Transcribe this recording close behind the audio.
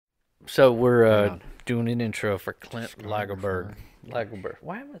So we're doing an intro for Clint Lagerberg. Lagerberg.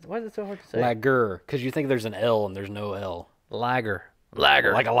 Why is it so hard to say? Lager, because you think there's an L and there's no L. Lager. Like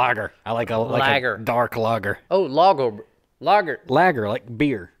a lager. I like a Lager. a dark lager. Oh, lager. Lager, like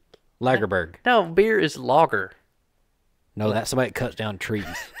beer. Lagerberg. No, beer is lager. No, that's somebody that cuts down trees.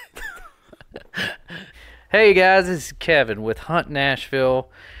 Hey guys, this is Kevin with Hunt Nashville.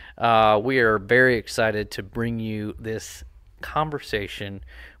 We are very excited to bring you this conversation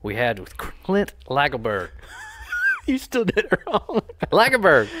we had with Clint Lagerberg. You still did it wrong.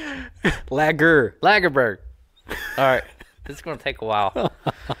 Lagerberg. Lagerberg. All right. This is going to take a while.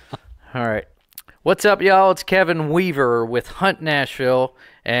 All right. What's up, y'all? It's Kevin Weaver with Hunt Nashville,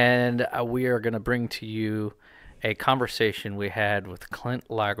 and we are going to bring to you a conversation we had with Clint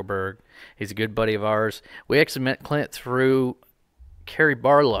Lagerberg. He's a good buddy of ours. We actually met Clint through Carrie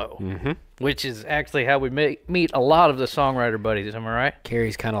Barlow, which is actually how we meet a lot of the songwriter buddies. Am I right?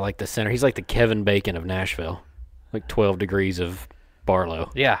 Carrie's kind of like the center. He's like the Kevin Bacon of Nashville. Like 12 degrees of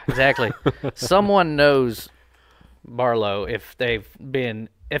Barlow. Yeah, exactly. Someone knows Barlow if they've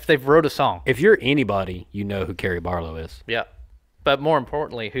wrote a song. If you're anybody, you know who Carrie Barlow is. Yeah. But more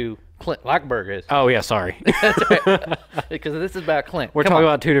importantly, who Clint Lagerberg is. Oh, yeah, sorry. Because this is about Clint. We're talking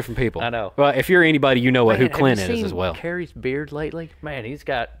about two different people. I know. Well, if you're anybody, you know who Clint have you is seen as well. Carrie's beard lately? Man, he's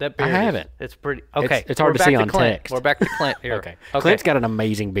got that beard. I haven't. It's pretty. Okay. It's hard to see on text. We're back to Clint here. Okay. Clint's got an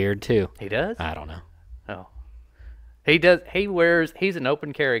amazing beard, too. He does? I don't know. Oh. He does. He's an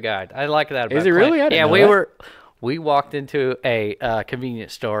open carry guy. I like that about Is he Clint. really? I didn't know that. We walked into a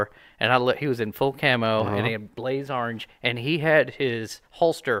convenience store, and he was in full camo, and he had blaze orange, and he had his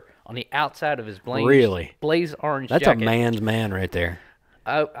holster on the outside of his blaze orange That's jacket. a man's man right there.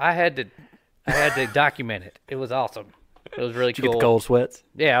 I had to document it. It was awesome. It was really Did cool. you get the cold sweats?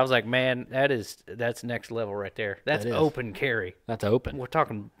 Yeah, I was like, man, that's next level right there. That's open carry. That's open. We're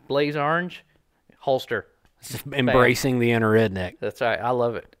talking blaze orange, holster. Just embracing the inner redneck. That's right. I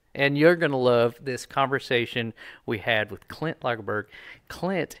love it. And you're going to love this conversation we had with Clint Lagerberg.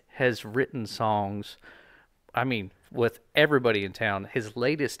 Clint has written songs, with everybody in town. His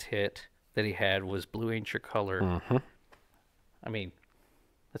latest hit that he had was Blue Ain't Your Color.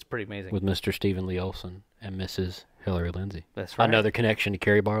 That's pretty amazing. With Mr. Stephen Lee Olson and Mrs. Hillary Lindsay. That's right. Another connection to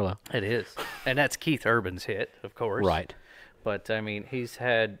Carrie Barlow. It is. And that's Keith Urban's hit, of course. Right. But, he's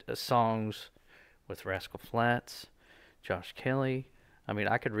had songs with Rascal Flatts, Josh Kelly.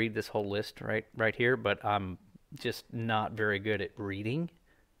 I could read this whole list right here, but I'm just not very good at reading.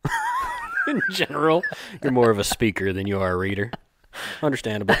 In general, you're more of a speaker than you are a reader.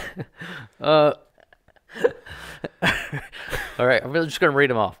 Understandable. All right, I'm just going to read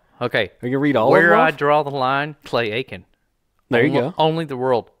them off. Okay. Are you going to read all Where of them I off? Draw the Line, Clay Aiken. There you go. Only the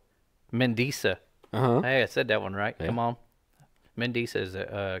World, Mendisa. Uh-huh. Hey, I said that one right. Yeah. Come on. Mendisa is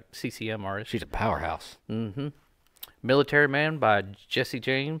a CCM artist. She's a powerhouse. Mm-hmm. Military Man by Jesse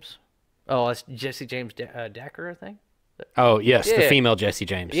James. Oh, that's Jesse James Decker, I think. Oh, yes, Yeah. the female Jesse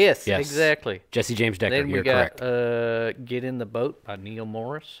James. Yes, exactly. Jesse James Decker, Then we you're got correct. Get in the Boat by Neil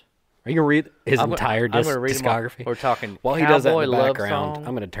Morris. Are you going to read his entire I'm gonna read 'em all. discography? We're talking While he does that in Cowboy the Love background, Song.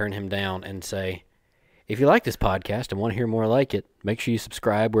 I'm going to turn him down and say, if you like this podcast and want to hear more like it, make sure you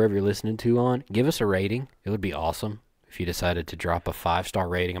subscribe wherever you're listening to on. Give us a rating. It would be awesome if you decided to drop a 5-star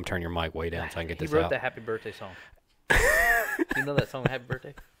rating. I'm turning your mic way down so I can get this He wrote out. the Happy Birthday song. You know that song, Happy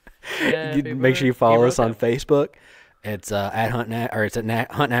Birthday? Happy Make sure you Birthday. follow He us wrote on that. Facebook. It's at Hunt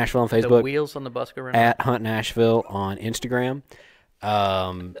Nashville on The Facebook. wheels on the bus go round. At Hunt Nashville on Instagram.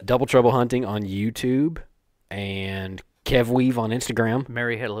 Double Trouble Hunting on YouTube. And Kev Weave on Instagram.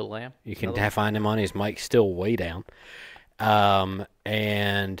 Mary Had a Little Lamb. You can find him on his mic still way down.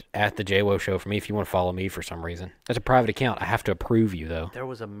 And at the JWO Show for me if you want to follow me for some reason. That's a private account. I have to approve you, though. There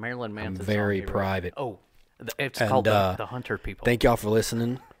was a Marilyn Manson song. Very he wrote. private. Oh, it's called the Hunter People. Thank y'all for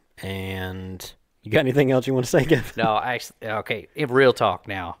listening. And you got anything else you want to say, Kev? No, actually, okay. In real talk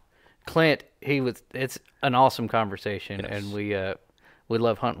now, Clint. It's an awesome conversation, Yes. and we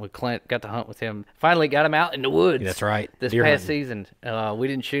love hunting with Clint. Got to hunt with him. Finally got him out in the woods. That's right. This Deer past hunting. season, we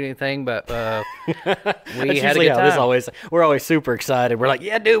didn't shoot anything, but we That's had a usually good how this time. we're always super excited. We're like,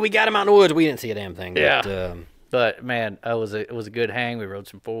 yeah, dude, we got him out in the woods. We didn't see a damn thing. Yeah. But, But man, it was a good hang. We rode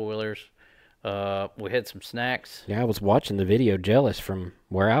some 4-wheelers. We had some snacks. yeah, I was watching the video jealous from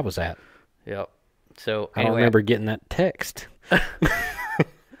where I was at. Yep. So I don't anyway, remember getting that text.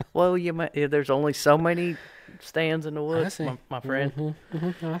 well, there's only so many stands in the I woods, see. my friend.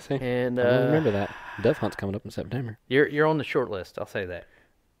 I see. And I don't remember that. Dove hunt's coming up in September. You're on the short list. I'll say that.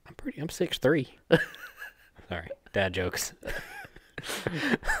 I'm 6'3". Sorry, dad jokes.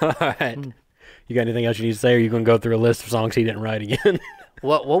 All right. You got anything else you need to say, or are you going to go through a list of songs he didn't write again?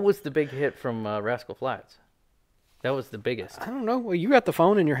 What was the big hit from Rascal Flatts? That was the biggest. I don't know. Well, you got the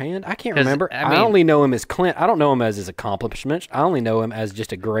phone in your hand. I can't 'Cause, remember. I I mean- only know him as Clint. I don't know him as his accomplishments. I only know him as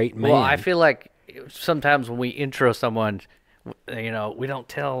just a great man. Well, I feel like sometimes when we intro someone, we don't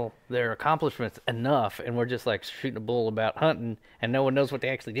tell their accomplishments enough, and we're just like shooting a bull about hunting, and no one knows what they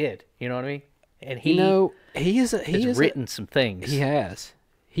actually did. You know what I mean? And he has written some things. He has.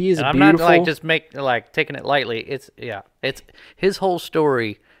 He is And a I'm beautiful. not taking it lightly. It's his whole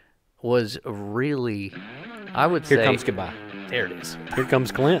story was really, I would say. Here comes goodbye. There it is. Here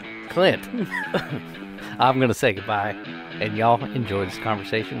comes Clint. Clint. I'm going to say goodbye, and y'all enjoy this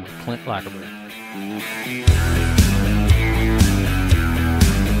conversation with Clint Lagerberg.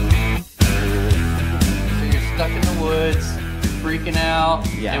 So you're stuck in the woods, freaking out,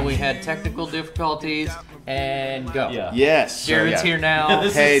 Yeah. and we had technical difficulties, and go. Yeah. Yes. Jared's here now,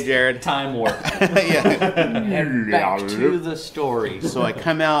 Hey, Jared. Time warp. Yeah. and back to the story. So I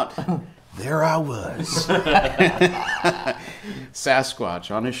come out. There I was.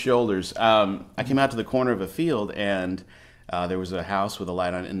 Sasquatch on his shoulders. I came out to the corner of a field, and there was a house with a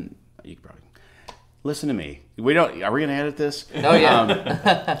light on it. And you could probably listen to me. Are we going to edit this? Oh,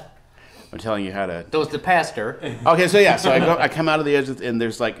 yeah. I'm telling you how to. That was the pastor. Okay, so yeah, so I come out of the edge, and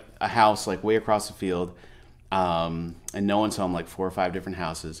there's like a house like way across the field, and no one's home. Like 4 or 5 different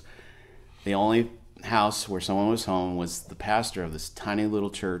houses. The only house where someone was home was the pastor of this tiny little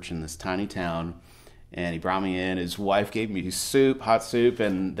church in this tiny town, and he brought me in. His wife gave me hot soup,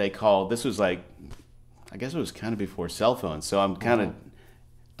 and they called. This was like, I guess it was kind of before cell phones, so I'm kind of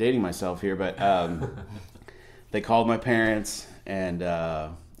dating myself here, but they called my parents and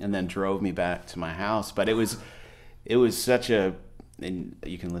then drove me back to my house. But it was such a, and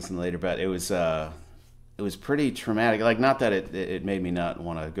you can listen later, but it was pretty traumatic. Like, not that it made me not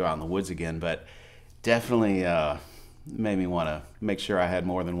want to go out in the woods again, but definitely made me want to make sure I had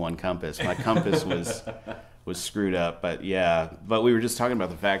more than one compass. My compass was screwed up, but yeah. But we were just talking about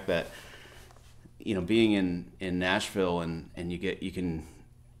the fact that, being in Nashville and you can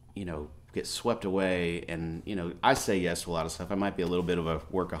get swept away, and I say yes to a lot of stuff. I might be a little bit of a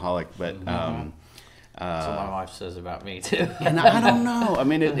workaholic, but That's what my wife says about me, too. and I don't know. I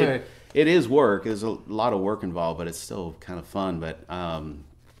mean, it is work. There's a lot of work involved, but it's still kind of fun. But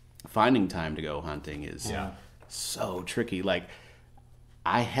finding time to go hunting is so tricky. Like,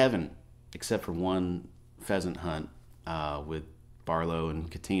 I haven't, except for one pheasant hunt with Barlow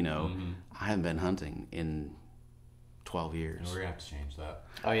and Catino, I haven't been hunting in 12 years. We're gonna have to change that.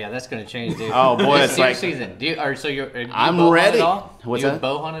 Oh, yeah, that's going to change, dude. Oh, boy, It's it's deer like- season. Do you I'm bow hunt ready. at all? What's Do you that?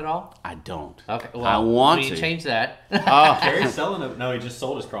 bow hunt at all? I don't. Okay, well, I want we to. change that. Oh, Gary's selling it. No, he just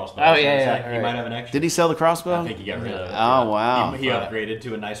sold his crossbow. Oh, So yeah, it's yeah, like, he right. might have an extra. did he sell the crossbow? I think he got rid of it. Oh, wow. He upgraded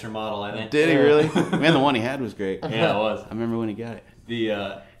to a nicer model, I think. Did he really? Man, the one he had was great. Yeah, it was. I remember when he got it.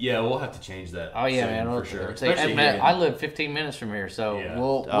 We'll have to change that. Oh, yeah, soon, man. for sure. Say, Especially man, here. I live 15 minutes from here, so Yeah.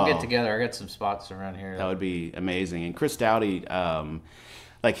 we'll Oh. get together. I got some spots around here. That would be amazing. And Chris Dowdy,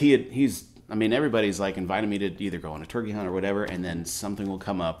 everybody's like inviting me to either go on a turkey hunt or whatever, and then something will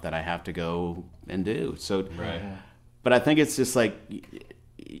come up that I have to go and do. So, Right. but I think it's just like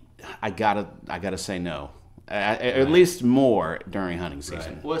I gotta say no, at least more during hunting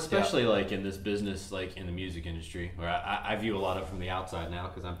season. Right. Well, especially like in this business, like in the music industry, where I view a lot of it from the outside now,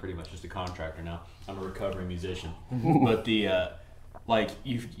 because I'm pretty much just a contractor now. I'm a recovering musician, but like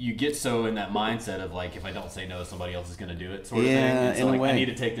you get so in that mindset of like, if I don't say no, somebody else is going to do it, sort of thing. And so in a like, way. I need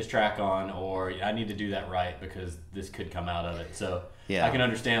to take this track on, or I need to do that right because this could come out of it. So Yeah. I can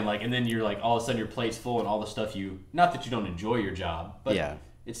understand, like, and then you're like, all of a sudden your plate's full and all the stuff not that you don't enjoy your job, but Yeah.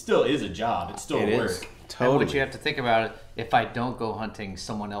 it still is a job. It's still It work. is. And Totally. what you have to think about it, if I don't go hunting,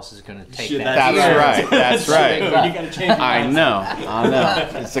 someone else is going to take Shit, that. That's deer. right. That's right. You got to change your I mindset.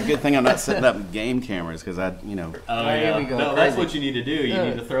 know. It's a good thing I'm not setting up game cameras because Oh, There yeah. we go. No, that's Crazy. what you need to do. You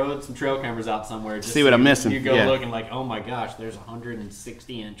need to throw some trail cameras out somewhere. Just See what so I'm missing. You go Yeah. looking like, oh my gosh, there's a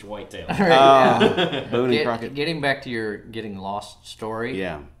 160-inch whitetail. Boone and Crockett. Getting back to your getting lost story.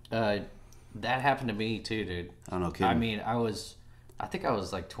 Yeah. That happened to me too, dude. I don't know, kidding. I mean, I think I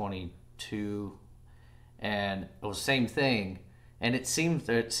was like 22, and it was the same thing. And it seems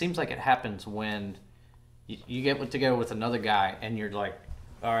like it happens when you get together with another guy, and you're like,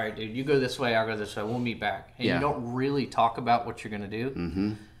 all right, dude, you go this way, I'll go this way, we'll meet back. And Yeah. you don't really talk about what you're gonna do.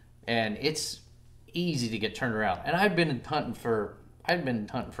 Mm-hmm. And it's easy to get turned around. And I'd been hunting for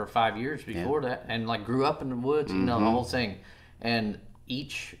 5 years before that, and like grew up in the woods, the whole thing. And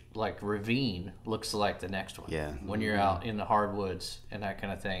each like ravine looks like the next one. Yeah. When you're out in the hardwoods and that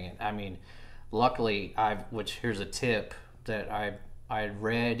kind of thing. And I mean, luckily, which here's a tip that I had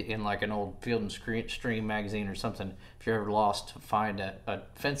read in like an old Field and Stream magazine or something, if you're ever lost, find a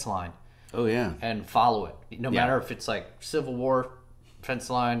fence line Oh yeah. and follow it. No Yeah. matter if it's like Civil War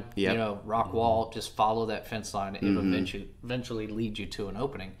fence line, Yep. you know, rock wall, just follow that fence line. It'll eventually lead you to an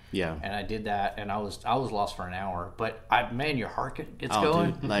opening. Yeah. And I did that, and I was lost for an hour. But man, your heart gets Oh,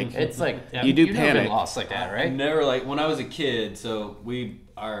 going. dude, like, it's like you do you've never been panic. lost like that, right? Never, like when I was a kid. So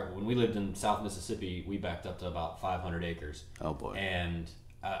when we lived in South Mississippi, we backed up to about 500 acres. Oh boy. And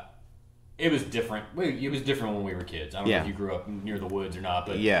it was different. It was different when we were kids. I don't know Yeah. if you grew up near the woods or not,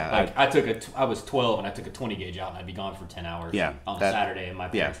 but Yeah, like I was 12 and I took a 20 gauge out and I'd be gone for 10 hours. Yeah, on that- Saturday, and my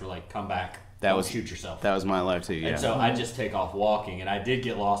parents were like, "Come back, shoot yourself." That was my life too. Yeah. And so I just take off walking, and I did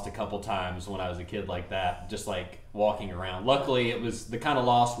get lost a couple times when I was a kid like that, just like walking around. Luckily, it was the kind of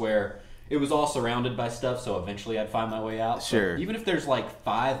lost where it was all surrounded by stuff, so eventually I'd find my way out. Sure. But even if there's like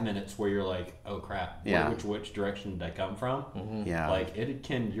 5 minutes where you're like, "Oh crap, Yeah. which direction did I come from?" Yeah. Like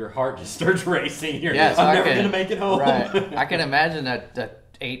your heart just starts racing. You're Yeah, so I'm I never can- gonna make it home. Right. I can imagine that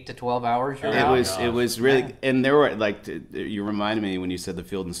 8 to 12 hours you're It out. was really, and there were like you reminded me when you said the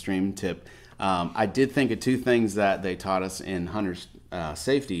Field and Stream tip. I did think of two things that they taught us in hunter's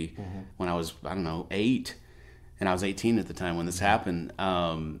safety when I was, I don't know, 8, and I was 18 at the time when this happened.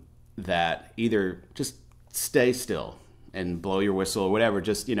 That either just stay still and blow your whistle or whatever,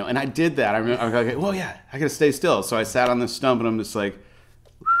 just, you know. And I did that. I remember, okay, well, yeah, I gotta stay still. So I sat on this stump and I'm just like,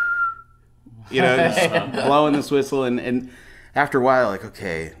 you know, just blowing this whistle. And after a while, like,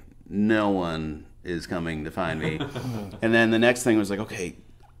 okay, no one is coming to find me. And then the next thing was like, okay,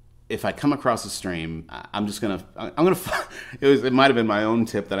 if I come across a stream, I'm gonna it might have been my own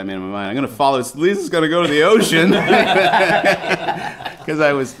tip that I made in my mind. I'm gonna follow this. At least it's gonna go to the ocean. Because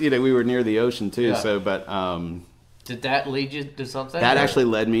I was, you know, we were near the ocean too. Yeah. So, but Did that lead you to something? that actually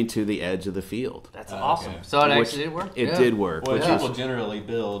led me to the edge of the field. That's awesome. okay. So it Which- actually did work? It Yeah. did work. Well, which people is, generally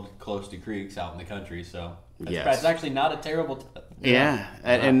build close to creeks out in the country, so Yes. that's actually not a terrible. yeah,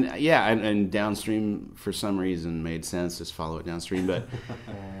 and downstream for some reason made sense. Just follow it downstream, but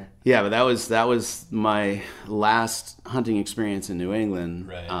yeah, but that was my last hunting experience in New England.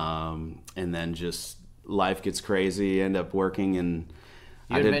 Right. And then just life gets crazy. End up working and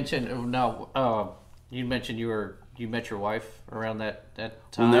You had mentioned you mentioned you met your wife around that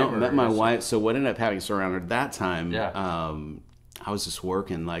time. No, or met my was it- wife. So what ended up happening, so around that time, Yeah. I was just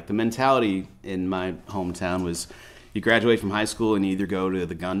working. Like the mentality in my hometown was, you graduate from high school and you either go to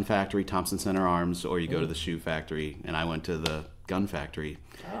the gun factory, Thompson Center Arms, or you go to the shoe factory. And I went to the gun factory.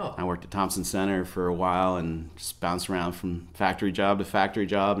 Oh. I worked at Thompson Center for a while and just bounced around from factory job to factory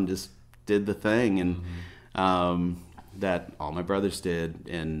job and just did the thing. And that all my brothers did.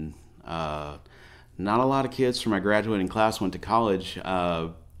 And not a lot of kids from my graduating class went to college.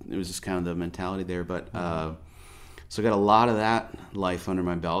 It was just kind of the mentality there. But so I got a lot of that life under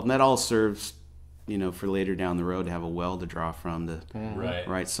my belt. And that all serves, you know, for later down the road to have a well to draw from to Right.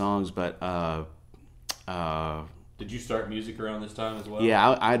 write songs. But Did you start music around this time as well? yeah,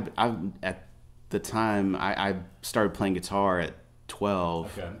 I at the time I started playing guitar at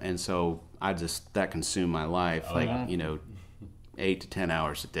 12, Okay. and so that consumed my life. You know, 8 to 10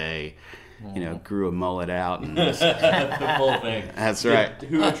 hours a day. You know, grew a mullet out, and just, The full thing. That's right.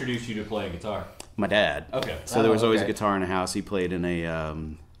 Who introduced you to playing guitar? my dad. Okay. So there was always a okay. guitar in the house. He played in a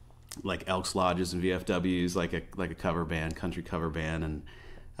like Elks Lodges and VFWs, like a cover band, country cover band,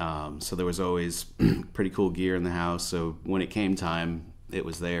 and so there was always pretty cool gear in the house. So when it came time, it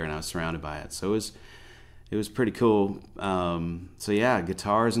was there, and I was surrounded by it. So it was pretty cool. So yeah,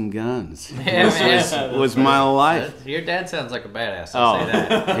 guitars and guns Yeah, man. was my life. Your dad sounds like a badass. I'll say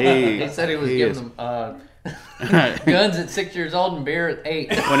that. Oh, He said he was is. giving them guns at 6 years old and beer at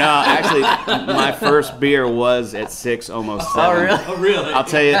 8. Well, no, actually, my first beer was at 6, almost 7. Oh, really? Oh, really? I'll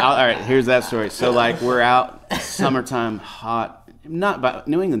tell you. All right, here's that story. So, like, we're out, summertime, hot. But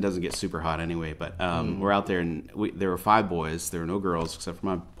New England doesn't get super hot anyway. But we're out there, and there were 5 boys. There were no girls except for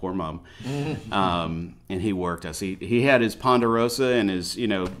my poor mom. And he worked us. He had his Ponderosa and his, you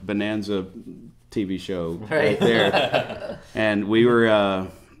know, Bonanza TV show right there. And we were.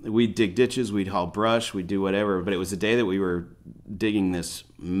 We'd dig ditches, we'd haul brush, we'd do whatever. But it was the day that we were digging this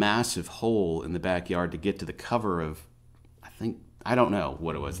massive hole in the backyard to get to the cover of, I don't know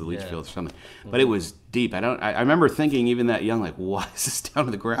what it was, the leach field or something. But it was deep. I remember thinking even that young, like, why is this down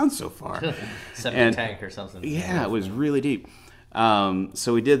to the ground so far? Septic tank or something. Yeah, it was really deep.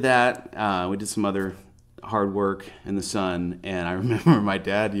 So we did that. We did some other hard work in the sun. And I remember my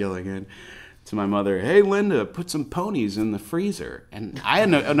dad yelling in to my mother, "Hey, Linda, put some ponies in the freezer." And I had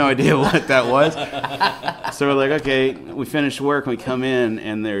no idea what that was. So we're like, okay, we finish work and we come in,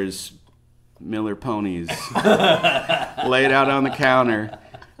 and there's Miller ponies laid out on the counter,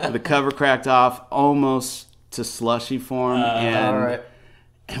 the cover cracked off almost to slushy form, and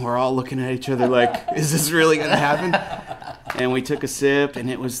we're all looking at each other like, is this really going to happen? And we took a sip, and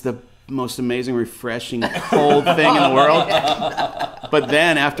it was the most amazing, refreshing, cold thing in the world. But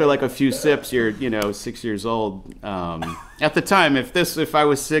then after like a few sips, you're 6 years old. At the time, if I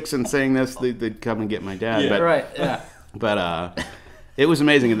was 6 and saying this, they'd come and get my dad. Yeah, But it was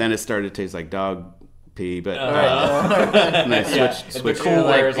amazing, and then it started to taste like dog pee. But and I switched. The cool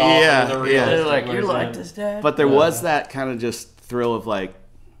wears off. They're like, you like this, Dad? But there was that kind of just thrill of like,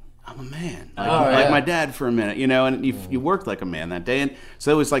 I'm a man, like my dad for a minute, and you worked like a man that day, and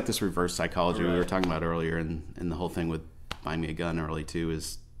so it was like this reverse psychology we were talking about earlier, and the whole thing with buying me a gun early too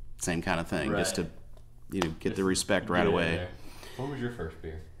is same kind of thing, just to get the respect right away. What was your first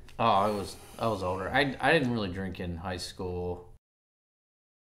beer? Oh, I was older. I didn't really drink in high school.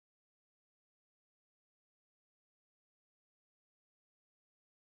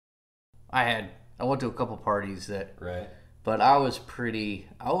 I went to a couple parties that. Right. But I was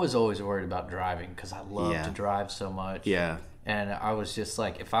always worried about driving because I love to drive so much. Yeah. And I was just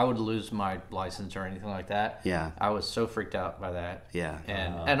like, if I would lose my license or anything like that, I was so freaked out by that. Yeah.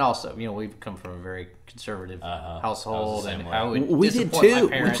 And also, we've come from a very conservative household, and I would we did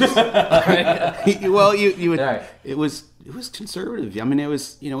disappoint too. my parents. Well, you would. Right. It was conservative. I mean, it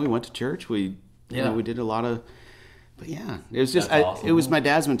was. We went to church. We we did a lot of. But yeah, it was just. Awesome. It was my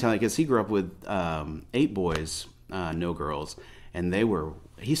dad's mentality because he grew up with 8 boys. No girls, and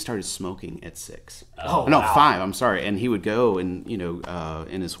he started smoking at 6. Oh, no, wow. 5. I'm sorry. And he would go and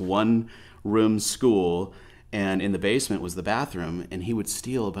in his 1-room school, and in the basement was the bathroom, and he would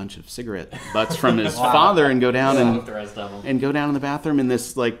steal a bunch of cigarette butts from his father and go down and go down in the bathroom in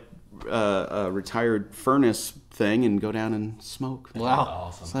this like retired furnace thing and go down and smoke. Wow,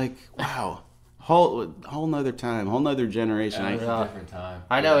 awesome. It's like wow. Whole nother time, whole nother generation. It's a different time.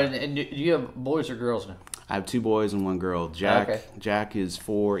 I know. And do you have boys or girls now? I have 2 boys and 1 girl. Jack Okay. Jack is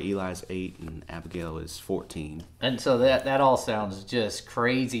 4, Eli's 8, and Abigail is 14. And so that all sounds just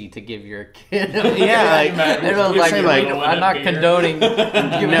crazy to give your kid. I'm not condoning.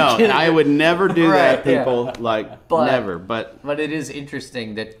 No, I would never do that, people. Never. But it is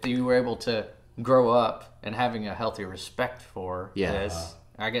interesting that you were able to grow up and having a healthy respect for this.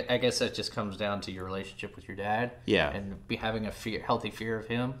 I guess that just comes down to your relationship with your dad. Yeah. And having a healthy fear of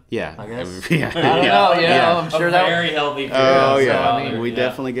him. Yeah. I guess. Yeah. I don't know. I'm sure that very healthy fear. Oh yeah. So, we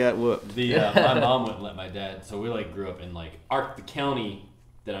definitely got whooped. My mom wouldn't let my dad. So we grew up in the county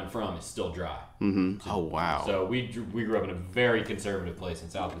that I'm from is still dry. Mm-hmm. Oh wow. So we grew up in a very conservative place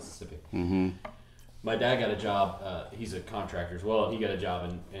in South Mississippi. Mm-hmm. My dad got a job. He's a contractor as well. He got a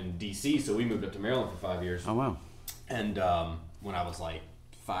job in D.C. So we moved up to Maryland for 5 years. Oh wow. And when I was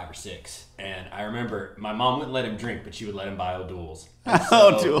 5 or 6, and I remember my mom wouldn't let him drink, but she would let him buy O'Doul's.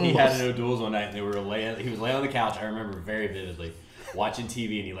 So he had an O'Doul's one night, and he was laying on the couch. I remember very vividly watching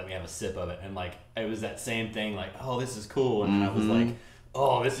TV, and he let me have a sip of it, and it was that same thing, oh, this is cool, and then I was like,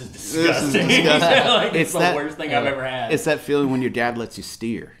 oh, this is disgusting. It's the worst thing I've ever had. It's that feeling when your dad lets you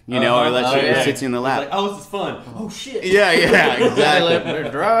steer, or lets sits you in the lap. It's oh, this is fun. Oh shit. Yeah, exactly.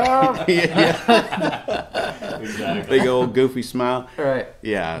 Drive. Exactly. Big old goofy smile. Right.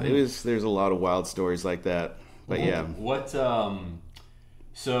 Yeah, there's a lot of wild stories like that. But yeah. What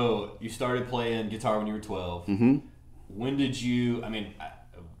so you started playing guitar when you were 12. Mm-hmm. When did you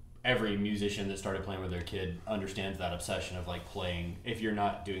every musician that started playing with their kid understands that obsession of playing. If you're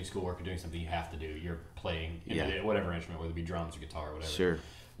not doing schoolwork or doing something you have to do, you're playing whatever instrument, whether it be drums or guitar or whatever. Sure.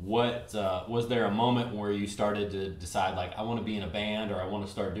 What was there a moment where you started to decide I want to be in a band or I want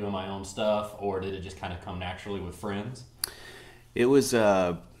to start doing my own stuff, or did it just kind of come naturally with friends? It was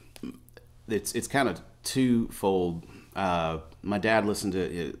it's kind of twofold. My dad listened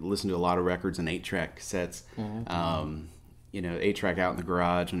to a lot of records and 8-track cassettes. Mm-hmm. 8-track out in the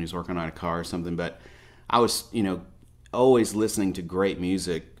garage when he was working on a car or something. But I was always listening to great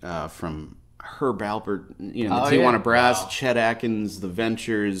music from Herb Alpert, the Tijuana Brass, Chet Atkins, the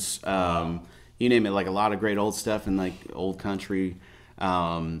Ventures, you name it, a lot of great old stuff and old country.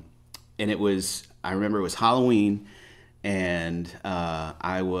 And I remember it was Halloween, and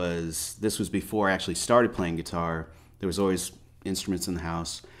this was before I actually started playing guitar. There was always instruments in the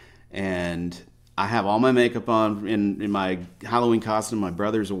house, and I have all my makeup on in my Halloween costume. My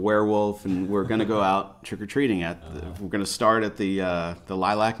brother's a werewolf, and we're going to go out trick-or-treating we're going to start at the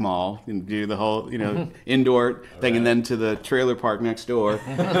Lilac Mall and do the whole, indoor thing, and then to the trailer park next door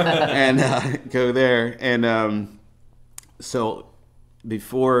and go there. And so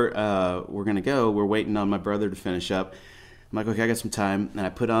before we're going to go, we're waiting on my brother to finish up. I'm like, okay, I got some time. And I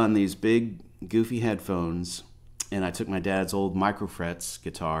put on these big, goofy headphones, and I took my dad's old Microfrets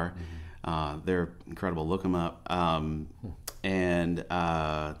guitar. They're incredible. Look them up. And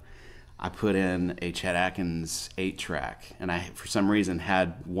I put in a Chet Atkins 8-track. And I, for some reason,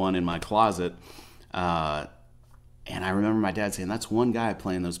 had one in my closet. And I remember my dad saying, that's one guy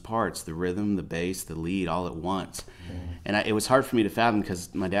playing those parts, the rhythm, the bass, the lead, all at once. And it was hard for me to fathom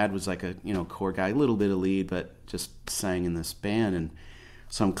because my dad was like a chord guy, a little bit of lead, but just sang in this band. And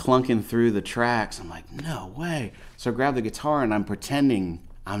so I'm clunking through the tracks. I'm like, no way. So I grab the guitar and I'm pretending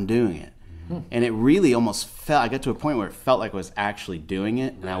I'm doing it. And it really almost felt, I got to a point where it felt like I was actually doing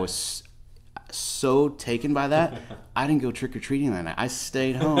it. And I was so taken by that, I didn't go trick-or-treating that night. I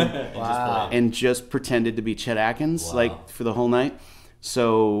stayed home and just pretended to be Chet Atkins like for the whole night.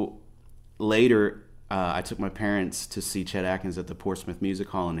 So later, I took my parents to see Chet Atkins at the Portsmouth Music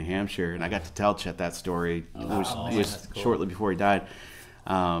Hall in New Hampshire, and I got to tell Chet that story. It was shortly before he died,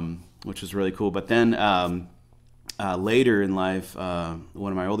 which was really cool. But then later in life,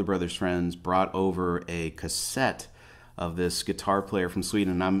 one of my older brother's friends brought over a cassette of this guitar player from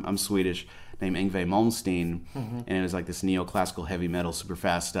Sweden, and I'm Swedish, named Yngwie Malmsteen, and it was like this neoclassical heavy metal, super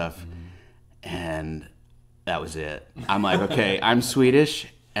fast stuff, and that was it. I'm like, okay, I'm Swedish,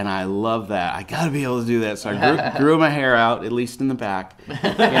 and I love that. I got to be able to do that. So I grew my hair out, at least in the back. We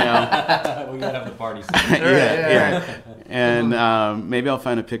gotta have the party. Yeah. And maybe I'll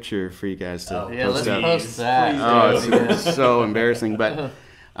find a picture for you guys to post let's up. post that. Oh, it's so embarrassing, but.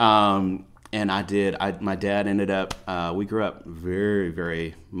 And I did. My dad ended up. We grew up very,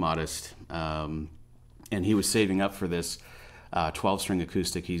 very modest, and he was saving up for this 12-string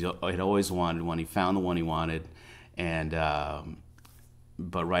acoustic. He had always wanted one. He found the one he wanted, and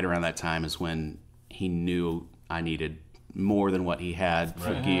but right around that time is when he knew I needed more than what he had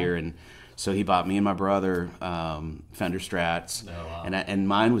for gear, and so he bought me and my brother Fender Strats, and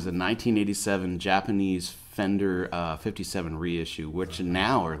mine was a 1987 Japanese Fender 57 reissue, which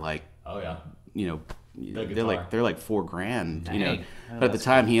now are like. Oh yeah. They're like $4,000. Dang. But at the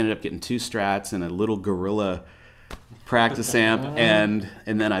time he ended up getting 2 Strats and a little Gorilla practice amp, and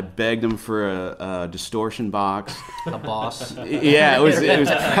then I begged him for a distortion box. A Boss. Yeah, it was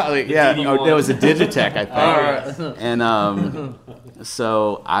probably it was a Digitech, I think. And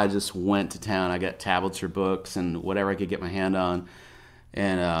so I just went to town. I got tablets or books and whatever I could get my hand on,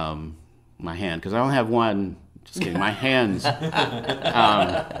 and because I only have one. Just kidding. My hands. But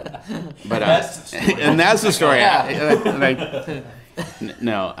that's the story.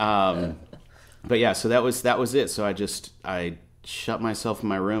 No. But yeah. So that was it. So I shut myself in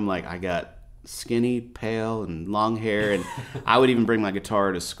my room. Like I got skinny, pale, and long hair, and I would even bring my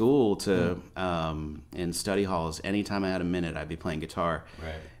guitar to school to in study halls. Anytime I had a minute, I'd be playing guitar.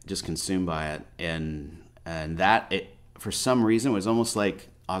 Right. Just consumed by it, and that it for some reason was almost like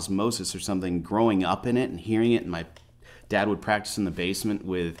osmosis or something, growing up in it and hearing it. And my dad would practice in the basement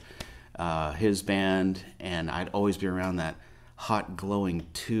with his band, and I'd always be around that hot glowing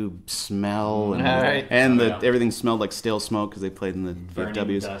tube smell, and everything smelled like stale smoke because they played in the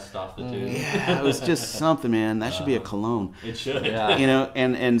VFWs. Dust off the tube. Yeah, it was just something, man. That should be a cologne. It should.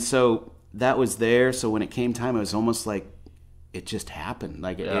 And so that was there. So when it came time, it was almost like it just happened.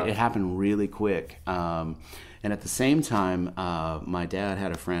 Like it happened really quick. And at the same time, my dad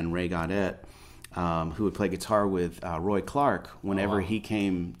had a friend, Ray Gaudette, who would play guitar with Roy Clark whenever he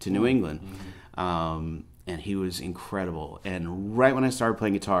came to New England. And he was incredible. And right when I started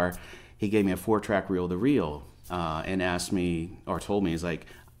playing guitar, he gave me a 4-track reel-to-reel and asked me, or told me, he's like,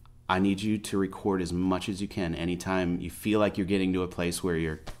 I need you to record as much as you can anytime you feel like you're getting to a place where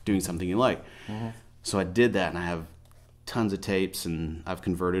you're doing something you like. So I did that, and I have tons of tapes, and I've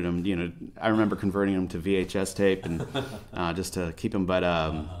converted them. I remember converting them to VHS tape, and just to keep them. But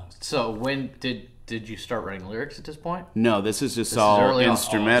So when did you start writing lyrics at this point? no, this is all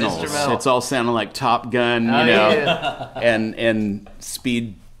instrumentals. Instrumental. It's all sounding like Top Gun, and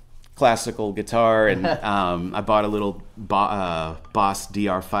speed classical guitar. And I bought a little Boss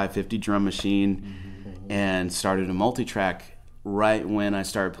DR550 drum machine and started a multi-track right when I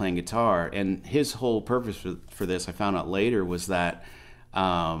started playing guitar. And his whole purpose for this, I found out later, was that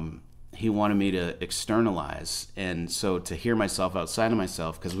he wanted me to externalize, and so to hear myself outside of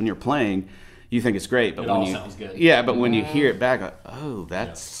myself, because when you're playing, you think it's great, but when sounds good. Yeah, but when you hear it back, like, oh,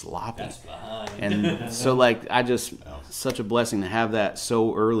 that's sloppy. That's behind. And so, like, such a blessing to have that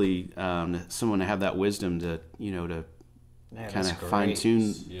so early, someone to have that wisdom to kind of fine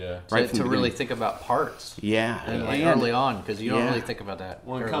tune. Yeah. Right to really think about parts. Yeah. And early on, because you don't really think about that.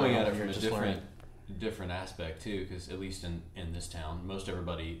 Well, early coming on at it when from you're a just different learning. different aspect too, because at least in this town, most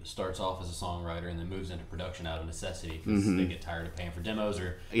everybody starts off as a songwriter and then moves into production out of necessity because they get tired of paying for demos,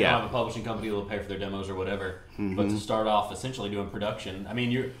 or they don't have a publishing company that'll pay for their demos or whatever. But to start off essentially doing production, I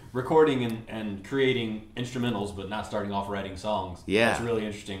mean, you're recording and creating instrumentals, but not starting off writing songs. Yeah, that's really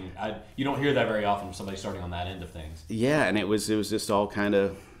interesting. You don't hear that very often from somebody starting on that end of things. Yeah, and it was just all kind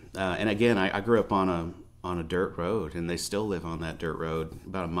of, and again, I grew up on a dirt road, and they still live on that dirt road,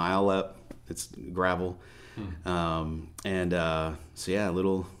 about a mile up. It's gravel, and so yeah,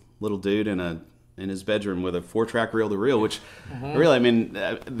 little dude in his bedroom with a 4-track reel-to-reel, which really, I mean,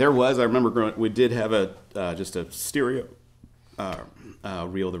 I remember we did have just a stereo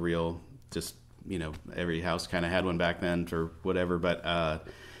reel-to-reel, just, you know, every house kind of had one back then or whatever, but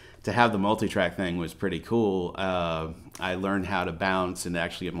to have the multi-track thing was pretty cool. I learned how to bounce and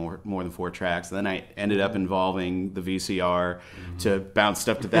actually get more than 4 tracks. And then I ended up involving the VCR to bounce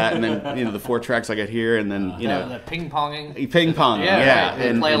stuff to that. And then, you know, the 4 tracks I got here, and then, you know. The ping-ponging. Ping-pong, yeah. Right.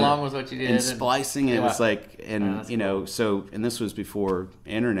 And play along with what you did. And splicing, it was like, and, you know, so, and this was before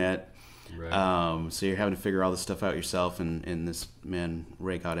internet. Right. So you're having to figure all this stuff out yourself, and this man,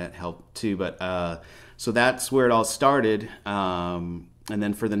 Ray Gaudette, helped too. But, so that's where it all started. And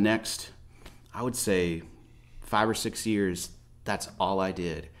then for the next, I would say, 5 or 6 years, that's all I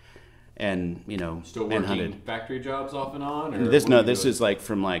did. And, you know, still working factory jobs off and on? Or this is like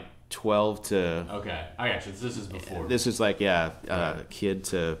from like 12 to... Okay, I got you. This is before. This is like, kid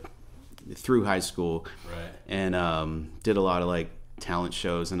to through high school. Right. And did a lot of like talent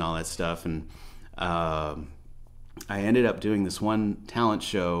shows and all that stuff. And I ended up doing this one talent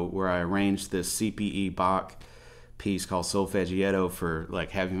show where I arranged this CPE Bach piece called Solfeggietto for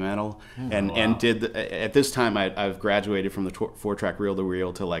like heavy metal, and did at this time I've graduated from the 4-track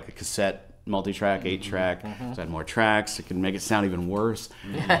reel-to-reel to like a cassette multi-track 8-track, so I had more tracks. It could make it sound even worse.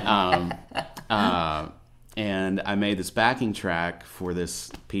 And I made this backing track for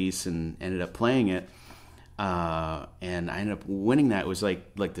this piece and ended up playing it, and I ended up winning that. It was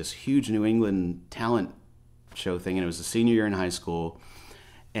like this huge New England talent show thing, and it was a senior year in high school.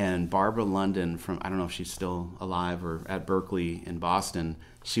 And Barbara London from, I don't know if she's still alive or at Berkeley in Boston,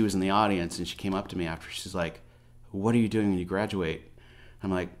 she was in the audience, and she came up to me after. She's like, "What are you doing when you graduate?" I'm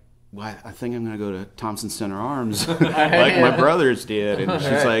like, "Well, I think I'm going to go to Thompson Center Arms like my brothers did." And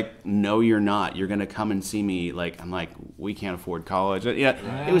she's like, "No, you're not. You're going to come and see me." Like, I'm like, "We can't afford college."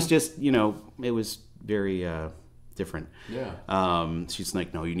 Yeah, it was just, you know, it was very different. Yeah. She's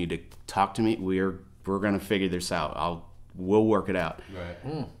like, "No, you need to talk to me. We're going to figure this out. We'll work it out." Right.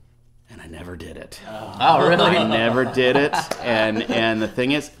 And I never did it. Oh, really? I never did it. And the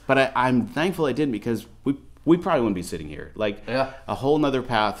thing is, but I'm thankful I didn't, because we probably wouldn't be sitting here. Like, a whole nother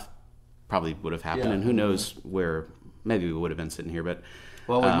path probably would have happened, and who knows where, maybe we would have been sitting here, but...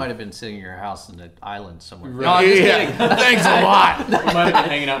 Well, we might have been sitting in your house in an island somewhere. Right. No, I'm just kidding. Thanks a lot. We might have been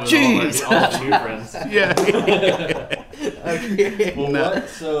hanging out with all the new friends. Yeah. Okay. Well, what?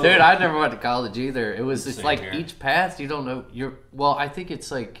 So, dude, I never went to college either. It was just like here. each path, you don't know. Well, I think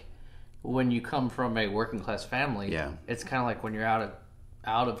it's like when you come from a working class family. Yeah. It's kind of like when you're out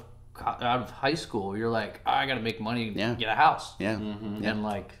of high school, you're like, I got to make money and get a house. Yeah. And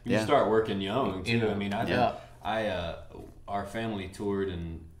like you start working young too. You know, I mean, our family toured,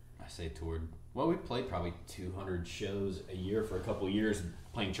 and I say toured. Well, we played probably 200 shows a year for a couple of years,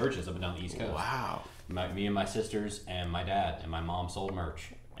 playing churches up and down the East Coast. Wow. Me and my sisters and my dad and my mom sold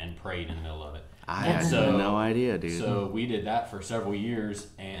merch and prayed in the middle of it. I had no idea, dude. So we did that for several years,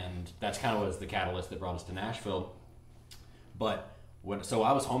 and that's kind of was the catalyst that brought us to Nashville. But so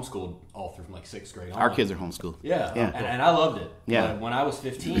I was homeschooled all through from like 6th grade on. Our kids are homeschooled. Yeah. And I loved it. Yeah. But when I was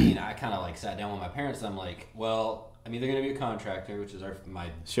 15, I kind of like sat down with my parents, and I'm like, well, I'm either going to be a contractor, which is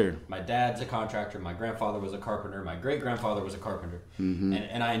my dad's a contractor, my grandfather was a carpenter, my great-grandfather was a carpenter,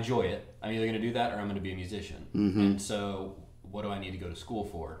 and I enjoy it. I'm either going to do that or I'm going to be a musician. And so what do I need to go to school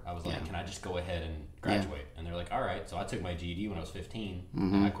for? I was like, can I just go ahead and graduate? And they're like, all right. So I took my GED when I was 15,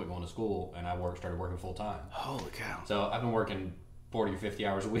 and I quit going to school, and I started working full-time. Holy cow. So I've been working 40 or 50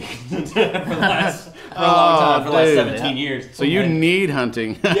 hours a week for a long time, for the last 17 years. So you need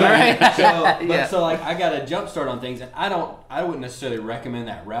hunting. Right. So like I got a jump start on things, and I wouldn't necessarily recommend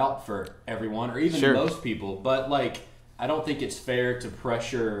that route for everyone or even most people, but like I don't think it's fair to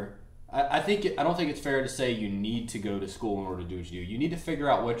pressure I don't think it's fair to say you need to go to school in order to do what you do. You need to figure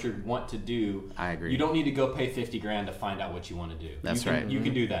out what you want to do. I agree. You don't need to go pay $50,000 to find out what you want to do. That's right. You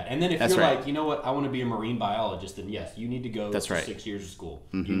can do that. And then if you're like, you know what, I want to be a marine biologist, then yes, you need to go to 6 years of school.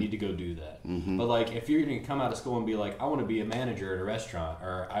 You need to go do that. But like, if you're going to come out of school and be like, I want to be a manager at a restaurant,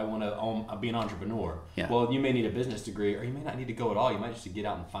 or I want to be an entrepreneur. Yeah. Well, you may need a business degree, or you may not need to go at all. You might just get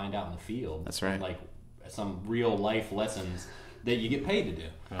out and find out in the field. That's right. And like some real life lessons that you get paid to do.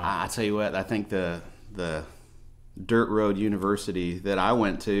 I tell you what, I think the dirt road university that I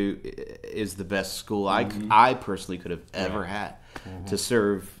went to is the best school I personally could have ever had to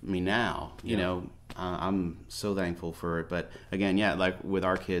serve me now. You know, I'm so thankful for it. But again, like with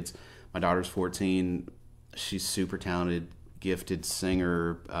our kids, my daughter's 14. She's super talented, gifted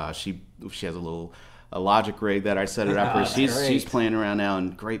singer. She has a Logic rig that I set it up for. She's playing around now,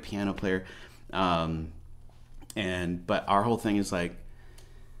 and great piano player. But our whole thing is like,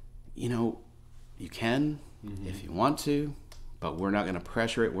 you know, you can if you want to, but we're not going to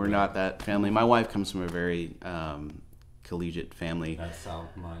pressure it. We're not that family. My wife comes from a very collegiate family. That's how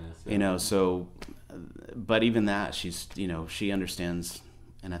mine is. You know, so, but even that, she's, you know, she understands.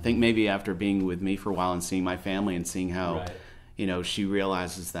 And I think maybe after being with me for a while and seeing my family and seeing how, you know, she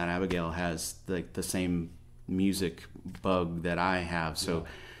realizes that Abigail has the same music bug that I have. So,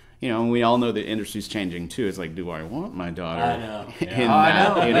 you know, and we all know the industry's changing too. It's like, do I want my daughter I know. in I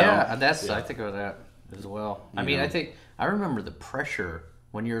that? know. You know? Yeah, I think of that as well. I mean, I remember the pressure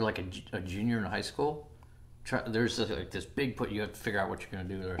when you're like a junior in high school. There's like this big you have to figure out what you're going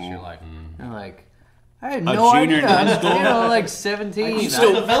to do the rest of your life. You're like, I had no junior idea. in high school? You know, like 17. I'm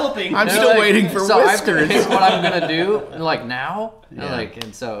still developing. I'm still waiting for whiskers. I picked what I'm going to do like now.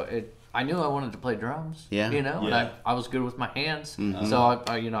 And so I knew I wanted to play drums. Yeah. You know, and I was good with my hands. So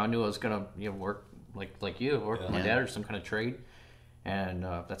I knew I was going to work like you, work with my dad or some kind of trade. And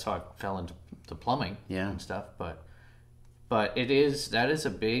that's how I fell into plumbing and stuff. But that's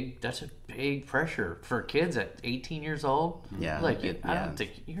a big pressure for kids at 18 years old. Yeah. Like I don't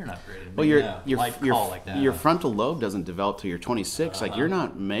think you're not ready to Well, make call like that. Your frontal lobe doesn't develop till you're 26. Like you're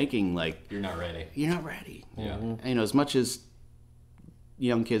not making you're not ready. You're not ready. Yeah. You know, as much as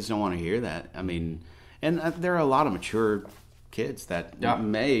young kids don't want to hear that. I mean, and there are a lot of mature kids that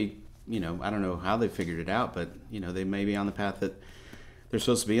may, you know, I don't know how they figured it out, but you know, they may be on the path that they're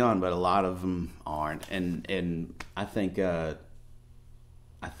supposed to be on, but a lot of them aren't. And I think it's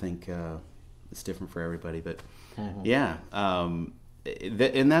different for everybody. But and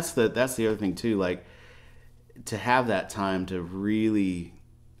that's the other thing too. Like to have that time to really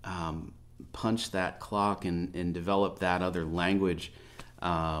punch that clock and develop that other language.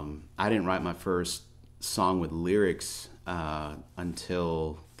 I didn't write my first song with lyrics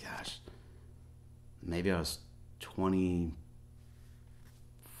until, maybe I was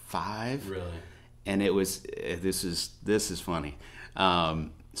 25. Really? And it was this is funny.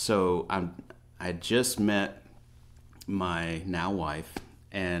 So I had just met my now wife,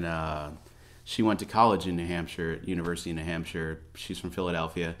 and she went to college in New Hampshire, University of New Hampshire. She's from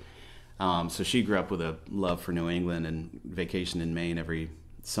Philadelphia. So she grew up with a love for New England and vacationed in Maine every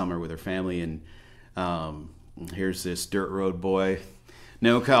summer with her family. And here's this dirt road boy,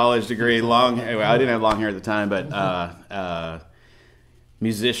 no college degree, long hair. Well, I didn't have long hair at the time, but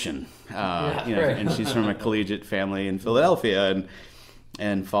musician. And she's from a collegiate family in Philadelphia,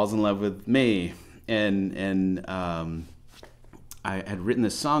 and falls in love with me. And I had written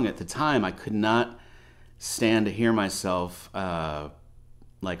this song at the time. I could not stand to hear myself.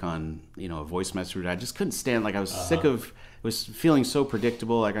 Like on, you know, a voice message. I just couldn't stand, like I was sick of, it was feeling so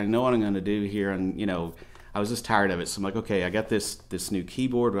predictable, like I know what I'm going to do here, and, you know, I was just tired of it. So I'm like, okay, I got this new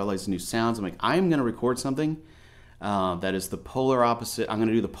keyboard with all these new sounds. I'm like, I'm going to record something that is the polar opposite. I'm going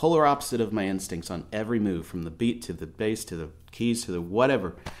to do the polar opposite of my instincts on every move, from the beat to the bass to the keys to the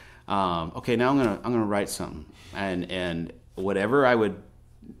whatever. Okay, now I'm going to write something, and whatever I would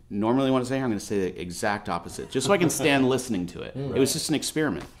normally want to say, I'm going to say the exact opposite, just so I can stand listening to it. It was just an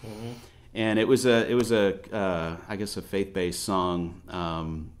experiment, and it was a I guess a faith-based song.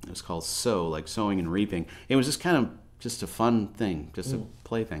 It was called "Sow," like sowing and reaping. It was just kind of just a fun thing, just a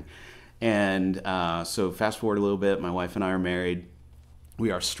play thing. And so fast forward a little bit, my wife and I are married.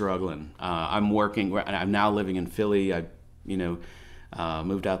 We are struggling. I'm working. I'm now living in Philly. I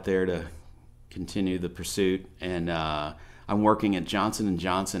moved out there to continue the pursuit, and I'm working at Johnson &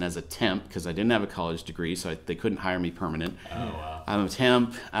 Johnson as a temp because I didn't have a college degree, so they couldn't hire me permanent. Oh, wow. I'm a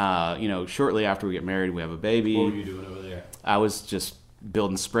temp. Shortly after we get married, we have a baby. What were you doing over there? I was just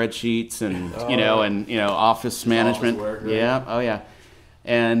building spreadsheets and office management. Office work, right? Yeah, oh yeah,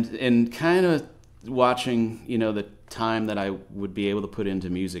 and kind of watching the time that I would be able to put into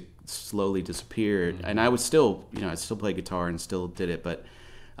music slowly disappeared. And I would still, I still play guitar and still did it, but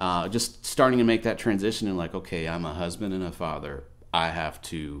just starting to make that transition and like, okay, I'm a husband and a father. I have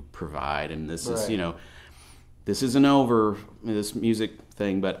to provide, and this is, this isn't over, this music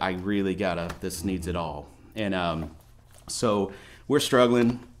thing, but I really this needs it all. And so we're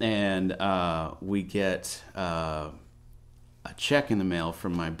struggling, and we get a check in the mail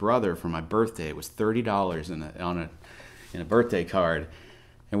from my brother for my birthday. It was $30 in a birthday card.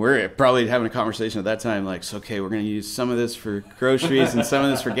 And we're probably having a conversation at that time, like, so, okay, we're going to use some of this for groceries and some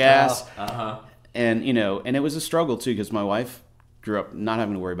of this for gas. And, and it was a struggle, too, because my wife grew up not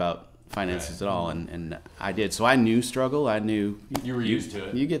having to worry about finances at all, and I did. So I knew struggle. I knew you were used to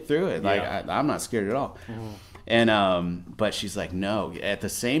it. You get through it. Like, I'm not scared at all. And but she's like, no. At the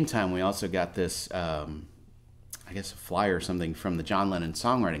same time, we also got this, I guess, a flyer or something from the John Lennon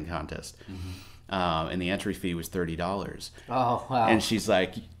songwriting contest. And the entry fee was $30. Oh, wow. And she's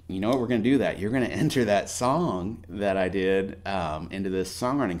like, you know what, we're going to do that. You're going to enter that song that I did into this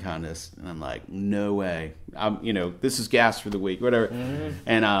songwriting contest. And I'm like, no way. This is gas for the week, whatever.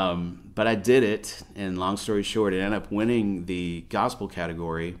 And but I did it, and long story short, it ended up winning the gospel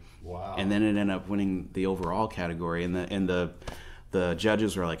category. Wow. And then it ended up winning the overall category. And the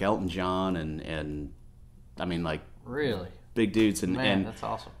judges were like Elton John and I mean, like, really big dudes. And that's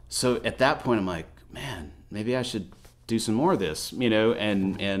awesome. So at that point, I'm like, man, maybe I should do some more of this,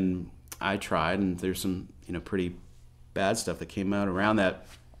 and I tried, and there's some, pretty bad stuff that came out around that.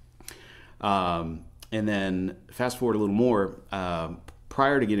 And then fast forward a little more,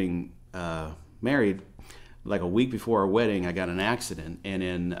 prior to getting married, like a week before our wedding, I got in an accident. And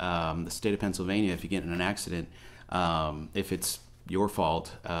in the state of Pennsylvania, if you get in an accident, if it's your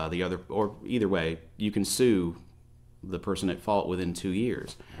fault, or either way, you can sue the person at fault within 2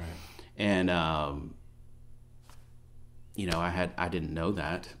 years. Right. And I didn't know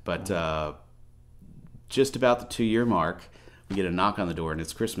that, but just about the 2-year mark, we get a knock on the door, and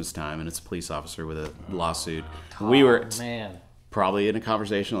it's Christmas time, and it's a police officer with a lawsuit. We were probably in a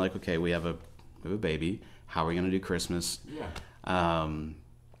conversation like, okay, we have a baby. How are we going to do Christmas? Yeah.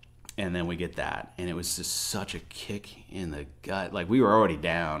 And then we get that, and it was just such a kick in the gut. Like, we were already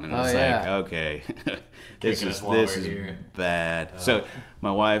down, and it was like, okay, this is bad. So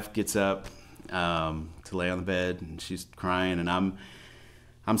my wife gets up to lay on the bed, and she's crying, and I'm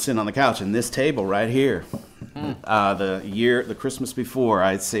sitting on the couch, and this table right here, the Christmas before,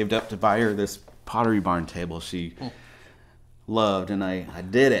 I saved up to buy her this Pottery Barn table she loved, and I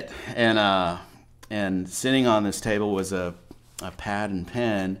did it. And sitting on this table was a pad and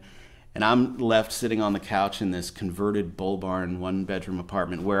pen, and I'm left sitting on the couch in this converted Bull Barn 1-bedroom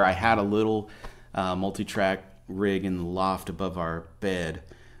apartment where I had a little multi-track rig in the loft above our bed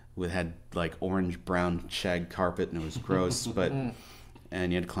had like orange-brown shag carpet, and it was gross, but and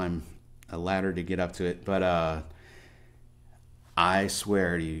you had to climb a ladder to get up to it. But I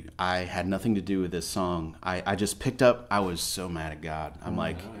swear to you, I had nothing to do with this song. I just picked up. I was so mad at God. I'm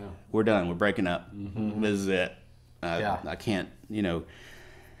like, we're done. We're breaking up. This is it. I can't, and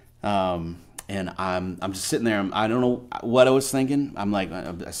I'm just sitting there. I don't know what I was thinking. I'm like,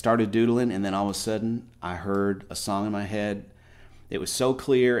 I started doodling, and then all of a sudden, I heard a song in my head. It was so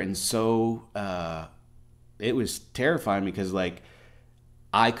clear and so, it was terrifying because, like,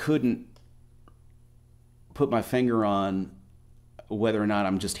 I couldn't put my finger on whether or not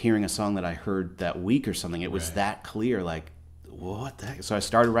I'm just hearing a song that I heard that week or something. It was that clear, like, what the heck? So I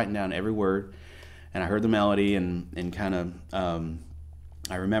started writing down every word, and I heard the melody and kind of,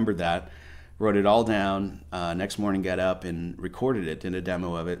 I remembered that, wrote it all down. Next morning, got up and recorded it, did a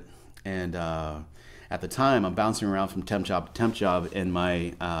demo of it. And at the time, I'm bouncing around from temp job to temp job, and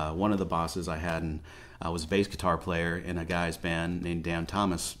my one of the bosses I had was a bass guitar player in a guy's band named Dan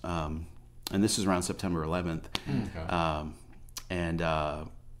Thomas. And this is around September 11th. And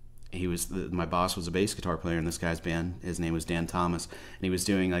my boss was a bass guitar player in this guy's band. His name was Dan Thomas, and he was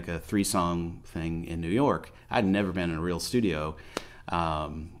doing like a 3-song thing in New York. I'd never been in a real studio,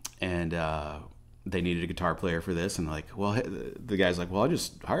 and they needed a guitar player for this. And the guy's like, well, I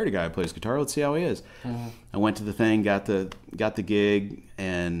just hired a guy who plays guitar. Let's see how he is. I went to the thing, got the gig,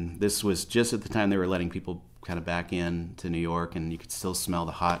 and this was just at the time they were letting people kind of back in to New York, and you could still smell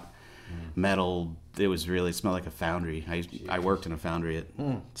the hot metal. It smelled like a foundry. I worked in a foundry,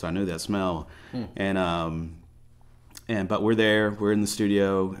 so I knew that smell. But we're there. We're in the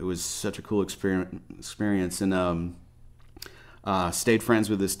studio. It was such a cool experience, and stayed friends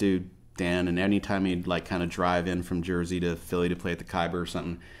with this dude Dan. And anytime he'd like kind of drive in from Jersey to Philly to play at the Khyber or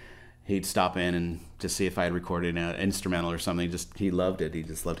something, he'd stop in and just see if I had recorded an instrumental or something. He loved it. He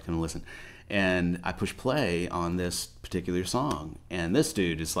just loved to come and listen. and I push play on this particular song, and this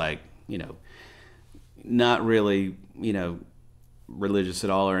dude is like, not really, religious at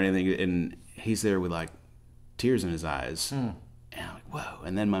all or anything, and he's there with like tears in his eyes, and I'm like, whoa.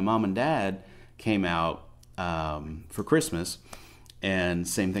 And then my mom and dad came out for Christmas, and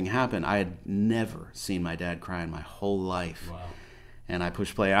same thing happened. I had never seen my dad cry in my whole life. Wow. And I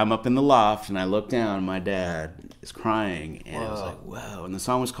push play. I'm up in the loft, and I look down, and my dad is crying, and I was like, whoa. And the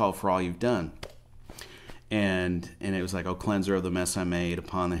song was called For All You've Done. And it was like, oh, cleanser of the mess I made,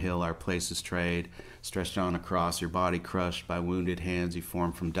 upon the hill our places trade, stretched on a cross, your body crushed by wounded hands you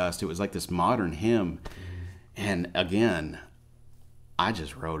formed from dust. It was like this modern hymn. And again, I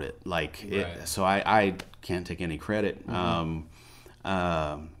just wrote it. Like, Right. So I can't take any credit.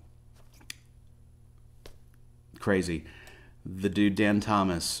 Crazy. The dude, Dan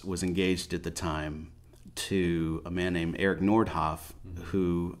Thomas, was engaged at the time to a man named Eric Nordhoff,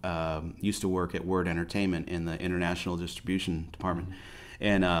 who used to work at Word Entertainment in the international distribution department.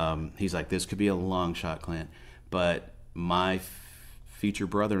 And he's like, this could be a long shot, Clint, but my future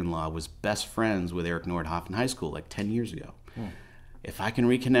brother-in-law was best friends with Eric Nordhoff in high school like 10 years ago. If I can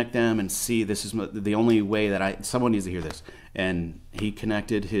reconnect them and see, this is the only way that someone needs to hear this. And he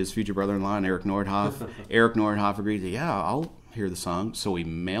connected his future brother-in-law and Eric Nordhoff. Eric Nordhoff agreed, yeah, I'll hear the song. So we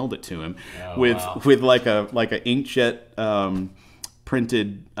mailed it to him with like a inkjet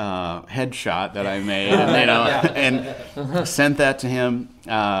printed headshot that I made, and sent that to him.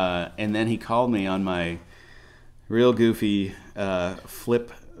 And then he called me on my real goofy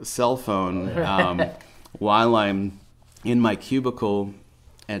flip cell phone while I'm in my cubicle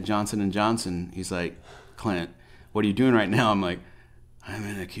at Johnson & Johnson. He's like, Clint, what are you doing right now? I'm like, I'm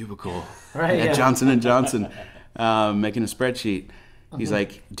in a cubicle at Johnson & Johnson making a spreadsheet. He's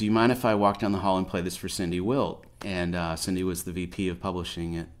like, do you mind if I walk down the hall and play this for Cindy Wilt? And Cindy was the VP of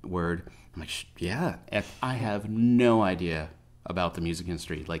publishing at Word. I'm like, yeah. And I have no idea about the music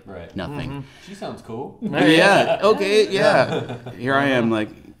industry, like nothing. She sounds cool. Yeah, okay, yeah. Here I am, like,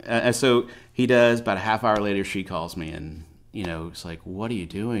 so he does. About a half hour later, she calls me, and it's like, what are you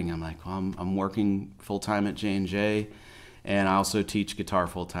doing? I'm like, well, I'm working full time at J&J, and I also teach guitar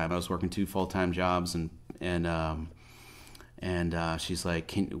full time. I was working 2 full-time jobs, and she's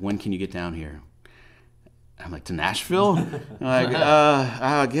like, when can you get down here? I'm like, to Nashville? I'm like,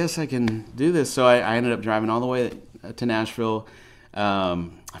 I guess I can do this. So I ended up driving all the way to Nashville.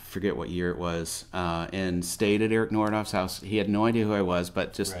 I forget what year it was, and stayed at Eric Nordhoff's house. He had no idea who I was,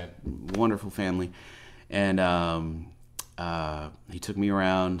 but just wonderful family. And he took me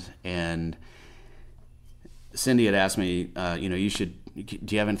around, and Cindy had asked me, do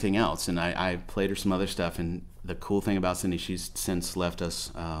you have anything else? And I played her some other stuff. And the cool thing about Cindy, she's since left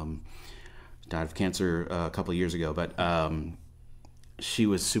us, died of cancer a couple of years ago, but she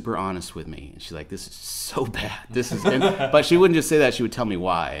was super honest with me. She's like, this is so bad. But she wouldn't just say that. She would tell me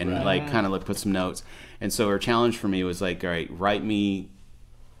why, and kind of put some notes. And so her challenge for me was like, all right, write me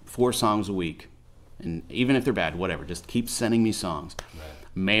 4 songs a week. And even if they're bad, whatever, just keep sending me songs,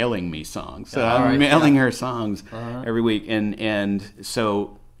 mailing me songs. So I'm mailing her songs every week. And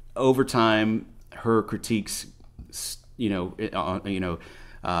so over time, her critiques, started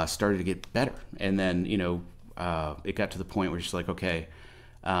to get better. And then, it got to the point where she's like, okay,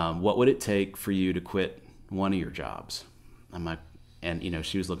 what would it take for you to quit one of your jobs? I'm like, and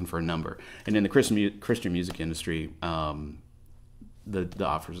she was looking for a number. And in the Christian music industry, the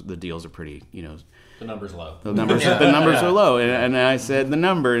offers, the deals are pretty, The number's low. the numbers are low. And I said the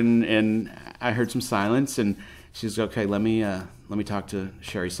number, and I heard some silence, and she's like, okay, let me talk to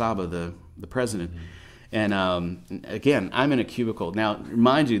Sherry Saba, the president. And again, I'm in a cubicle. Now,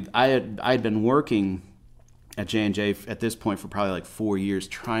 mind you, I had been working at J&J at this point for probably like 4 years,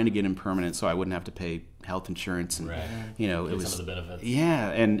 trying to get him permanent so I wouldn't have to pay health insurance, and it was some of the benefits.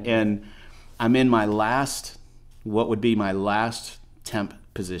 Yeah, and I'm in my what would be my last temp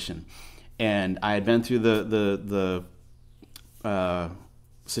position, and I had been through the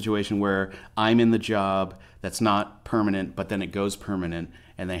situation where I'm in the job that's not permanent, but then it goes permanent,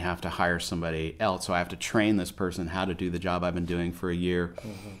 and they have to hire somebody else. So I have to train this person how to do the job I've been doing for a year,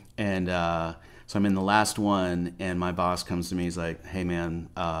 and so I'm in the last one, and my boss comes to me. He's like, "Hey, man,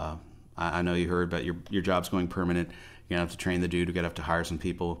 I know you heard, but your job's going permanent. You're gonna have to train the dude. You're gonna have to hire some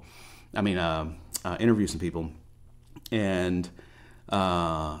people. Interview some people." And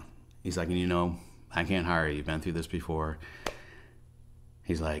he's like, I can't hire you. You've been through this before.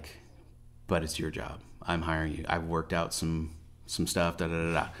 He's like, but it's your job. I'm hiring you. I've worked out some stuff. Da da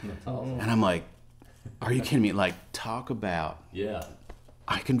da da. That's awesome. And I'm like, are you kidding me? Like, talk about. Yeah.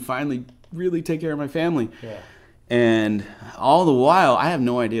 I can finally really take care of my family. Yeah. And all the while, I have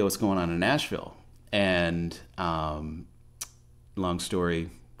no idea what's going on in Nashville. And long story,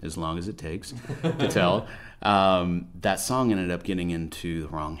 as long as it takes to tell, that song ended up getting into the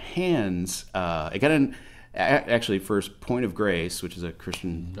wrong hands. It got in, actually, first Point of Grace, which is a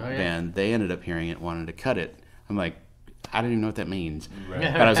Christian band, they ended up hearing it, wanted to cut it. I'm like, I don't even know what that means. Right.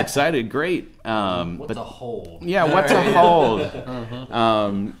 But I was excited, great. What's a hold? Yeah, what's a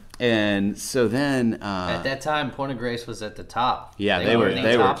hold? And so then at that time, Point of Grace was at the top. Yeah, they were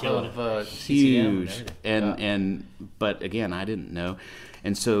top of huge, and but again, I didn't know,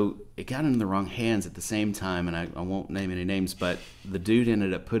 and so it got into the wrong hands at the same time. And I won't name any names, but the dude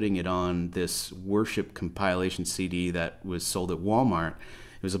ended up putting it on this worship compilation CD that was sold at Walmart.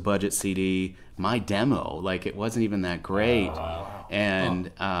 It was a budget CD. My demo, like, it wasn't even that great, and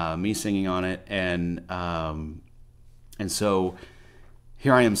me singing on it, and so.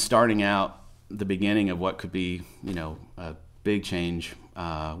 Here I am starting out the beginning of what could be, a big change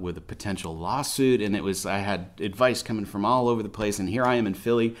with a potential lawsuit. And I had advice coming from all over the place. And here I am in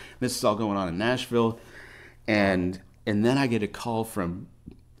Philly. This is all going on in Nashville. And then I get a call from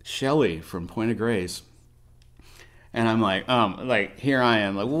Shelly from Point of Grace. And I'm like, here I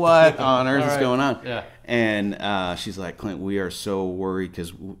am, like, what on earth is going on? Yeah. And she's like, Clint, we are so worried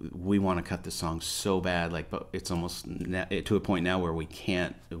because we want to cut this song so bad, like, but it's almost to a point now where we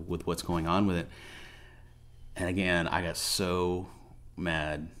can't with what's going on with it. And again, I got so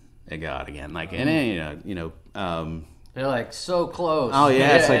mad at God again, like, and they're like so close. Oh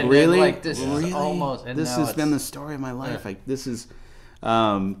yeah, it's like, really, like this really? is almost. And this has been the story of my life. Like, this is,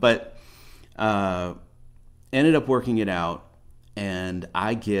 but. Ended up working it out, and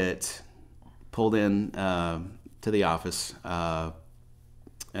I get pulled in to the office at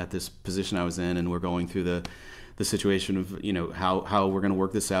this position I was in, and we're going through the situation of how we're going to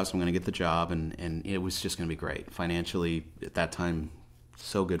work this out. So I'm going to get the job, and it was just going to be great financially at that time,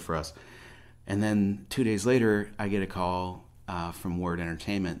 so good for us. And then 2 days later, I get a call from Word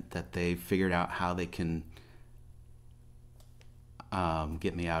Entertainment that they figured out how they can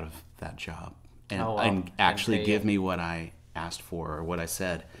get me out of that job. And actually give me what I asked for or what I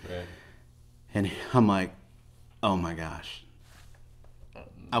said. Right. And I'm like, oh my gosh,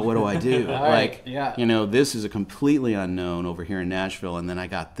 what do I do? Like, this is a completely unknown over here in Nashville. And then I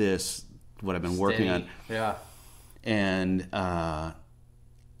got this, what I've been working on. Yeah. And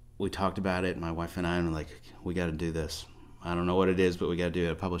we talked about it, my wife and I, and we're like, we got to do this. I don't know what it is, but we got to do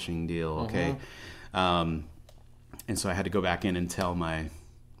a publishing deal. Okay. And so I had to go back in and tell my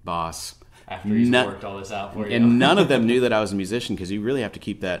boss, after he's worked all this out for you. And none of them knew that I was a musician, because you really have to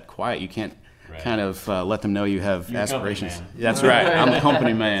keep that quiet. You can't kind of let them know you have aspirations. That's right. I'm a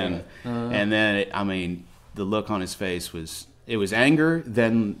company man. And then, the look on his face was anger,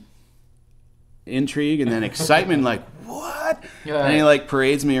 then intrigue, and then excitement, like, what? Yeah. And he, like,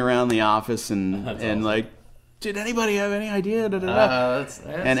 parades me around the office and awesome. Like, did anybody have any idea? That's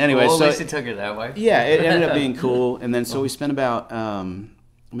and anyway, cool. So at least he took it that way. Yeah, it ended up being cool. And then so we spent about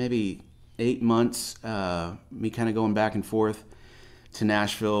maybe 8 months, me kind of going back and forth to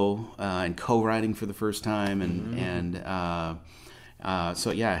Nashville and co-writing for the first time, and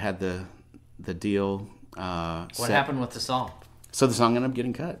so yeah, I had the deal. What happened with the song? So the song ended up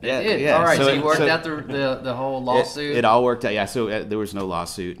getting cut. Yeah. All right. So you worked out the whole lawsuit. It all worked out. Yeah. So there was no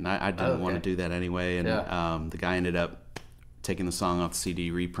lawsuit, and I didn't want to do that anyway. And the guy ended up taking the song off the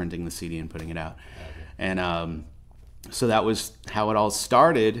CD, reprinting the CD, and putting it out. Okay. And so that was how it all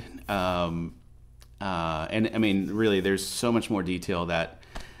started. And really, there's so much more detail that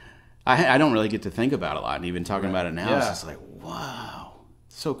I don't really get to think about a lot. And even talking about it now, it's just like, wow,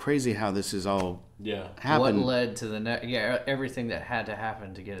 so crazy how this is all happened. What led to everything that had to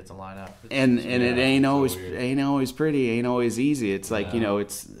happen to get it to line up. And it ain't always pretty, ain't always easy. It's like,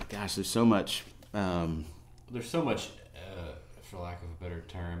 there's so much. There's so much. For lack of a better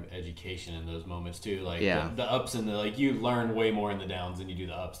term, education in those moments too. Like the ups and you learn way more in the downs than you do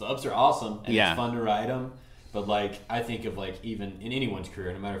the ups. The ups are awesome and it's fun to ride them. But I think of even in anyone's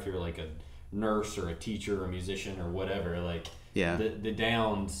career, no matter if you're like a nurse or a teacher or a musician or whatever, the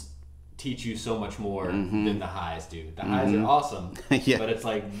downs teach you so much more than the highs do. The highs are awesome, but it's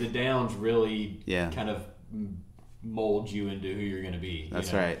like the downs really kind of mold you into who you're going to be.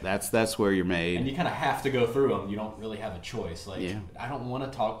 That's right. That's where you're made. And you kind of have to go through them. You don't really have a choice. I don't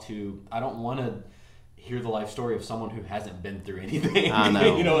want to hear the life story of someone who hasn't been through anything. I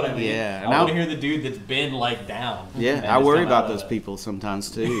know. You know what I mean? Yeah. I want to hear the dude that's been down. Yeah. I worry about those people sometimes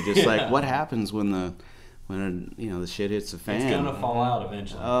too. Just what happens when the shit hits the fan. It's going to fall out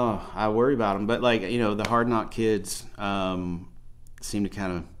eventually. Oh, I worry about them. But the hard knock kids seem to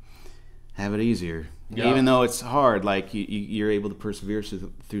kind of have it easier. Yeah. Even though it's hard, like you're able to persevere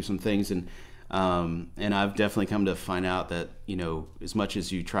through some things, and I've definitely come to find out that, you know, as much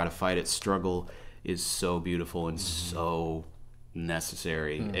as you try to fight it, struggle is so beautiful and so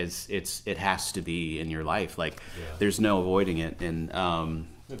necessary. It has to be in your life. Like there's no avoiding it, and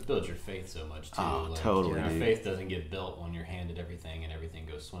it builds your faith so much too. Oh, like, totally. Your faith doesn't get built when you're handed everything and everything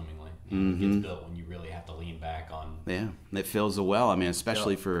goes swimmingly. It gets built when you really have to lean back on. Yeah, it fills the well. I mean,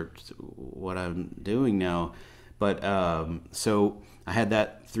 especially for what I'm doing now. But so I had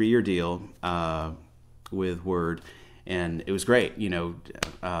that 3-year deal with Word, and it was great. You know,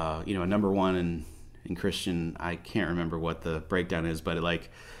 a number one in Christian. I can't remember what the breakdown is, but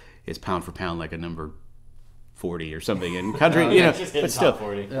it's pound for pound like a number 40 or something in country. You know, but still.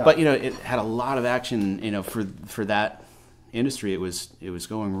 40. Yeah. But you know, it had a lot of action. You know, for that industry, it was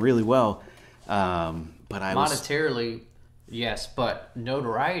going really well. But I monetarily, yes, but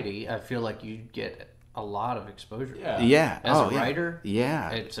notoriety, I feel like you get a lot of exposure. Yeah. As a writer, yeah,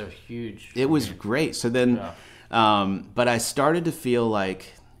 it's a huge. It was great. So then, but I started to feel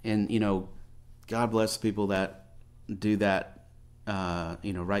like, and you know, God bless the people that do that.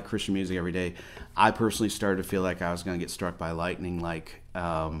 Write Christian music every day. I personally started to feel like I was going to get struck by lightning. Like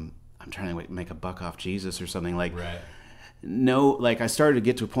I'm trying to make a buck off Jesus or something. Like no, like I started to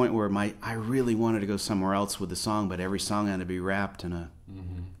get to a point where I really wanted to go somewhere else with the song, but every song had to be wrapped in a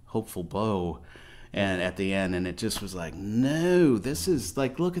hopeful bow. And at the end, and it just was like, no, this is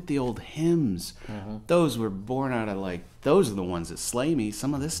like, look at the old hymns. Those were born out of those are the ones that slay me.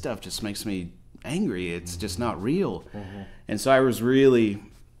 Some of this stuff just makes me angry. It's just not real. And so I was really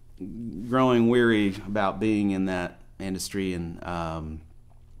growing weary about being in that industry, and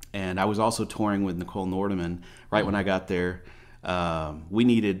I was also touring with Nicole Nordeman right when I got there. We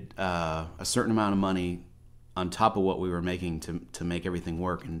needed a certain amount of money on top of what we were making to make everything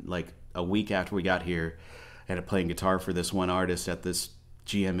work. And like a week after we got here, I ended up playing guitar for this one artist at this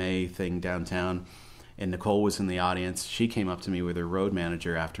GMA thing downtown. And Nicole was in the audience. She came up to me with her road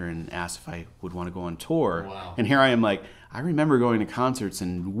manager after and asked if I would want to go on tour. Wow. And here I am, like, I remember going to concerts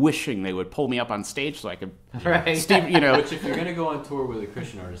and wishing they would pull me up on stage so I could, Steve, you know. Which if you're gonna go on tour with a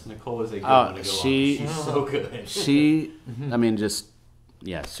Christian artist, Nicole is a good one to go on. She's so good. I mean, just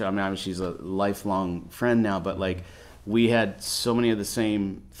So I mean, she's a lifelong friend now, but like, we had so many of the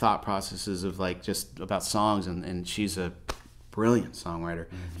same thought processes of like just about songs, and she's a brilliant songwriter.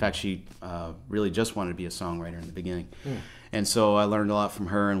 In fact, she really just wanted to be a songwriter in the beginning. And so I learned a lot from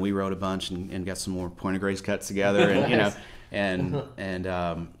her, and we wrote a bunch and got some more Point of Grace cuts together, and you know,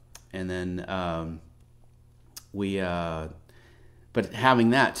 and then we but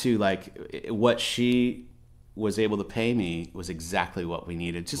having that too, like what she was able to pay me was exactly what we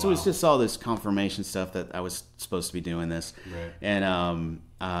needed. It was just all this confirmation stuff that I was supposed to be doing this. And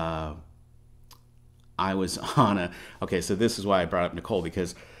I was on so this is why I brought up Nicole,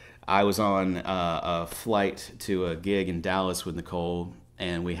 because I was on a flight to a gig in Dallas with Nicole,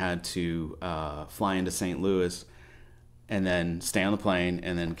 and we had to fly into St. Louis and then stay on the plane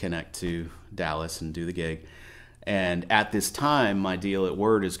and then connect to Dallas and do the gig. And at this time, my deal at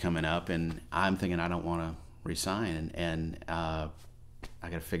Word is coming up, and I'm thinking I don't want to resign, and I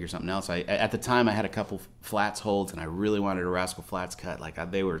got to figure something else. At the time, I had a couple flats holds, and I really wanted a Rascal Flatts cut.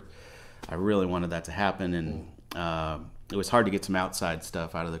 I really wanted that to happen, and it was hard to get some outside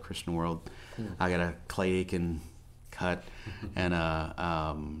stuff out of the Christian world. I got a Clay Aiken cut,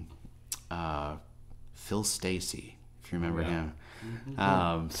 and Phil Stacy, if you remember him.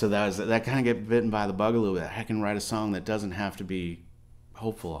 So that kind of get bitten by the bug a little bit. I can write a song that doesn't have to be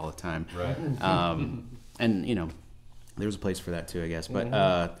hopeful all the time. And you know, there's a place for that too, I guess.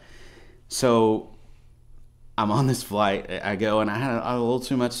 But so I'm on this flight. I go, and I had a little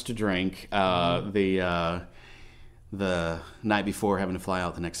too much to drink the night before, having to fly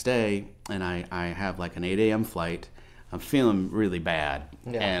out the next day, and I have like an 8 a.m. flight. I'm feeling really bad,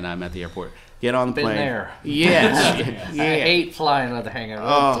 and I'm at the airport. Get on the plane. Been there. Yes. I hate flying with a hangover.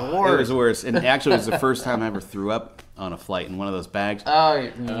 It was the worst. And actually, it was the first time I ever threw up on a flight in one of those bags.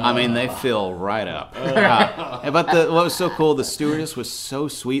 I mean, they fill right up. But what was so cool, the stewardess was so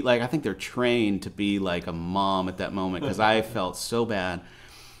sweet. Like, I think they're trained to be like a mom at that moment, because I felt so bad.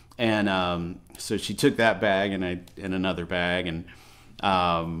 And so she took that bag and another bag, and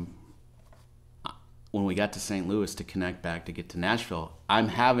when we got to St. Louis to connect back to get to Nashville, I'm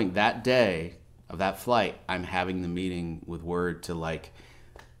having that day of that flight, I'm having the meeting with Word to like,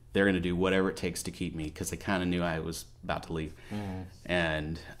 they're going to do whatever it takes to keep me, because they kind of knew I was about to leave.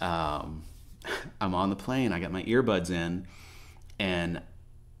 And I'm on the plane. I got my earbuds in, and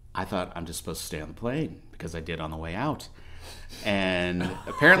I thought I'm just supposed to stay on the plane, because I did on the way out. And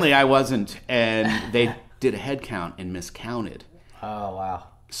apparently I wasn't, and they did a head count and miscounted. Oh, wow.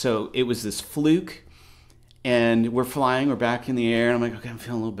 So it was this fluke, and we're flying, we're back in the air, and I'm like, okay, I'm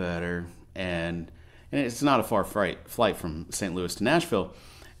feeling a little better. And it's not a far flight from St. Louis to Nashville.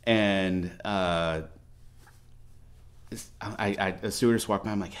 And a stewardess walked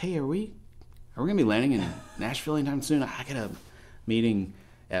by, I'm like, hey, are we going to be landing in Nashville anytime soon? I got a meeting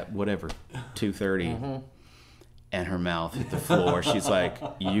at whatever, 2:30. Mm-hmm. And her mouth hit the floor. She's like,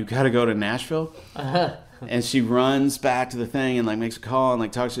 you got to go to Nashville? And she runs back to the thing and like makes a call and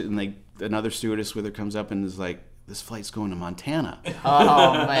like talks to it, and like another stewardess with her comes up and is like, this flight's going to Montana.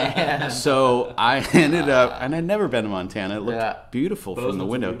 Oh, man. So I ended up, and I'd never been to Montana. It looked beautiful from the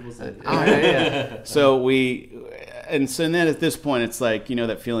window. So and then at this point, it's like, you know,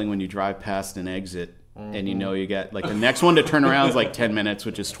 that feeling when you drive past an exit and you know you get, like, the next one to turn around is like 10 minutes,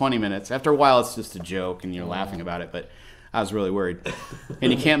 which is 20 minutes. After a while, it's just a joke and you're laughing about it, but I was really worried.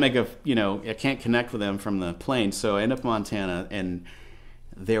 And you can't I can't connect with them from the plane. So I end up in Montana, and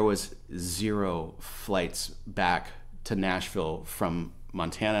there was 0 flights back to Nashville from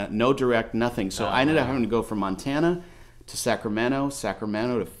Montana. No direct, nothing. So I ended up having to go from Montana to Sacramento,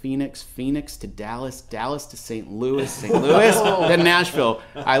 Sacramento to Phoenix, Phoenix to Dallas, Dallas to St. Louis, St. Louis to Nashville.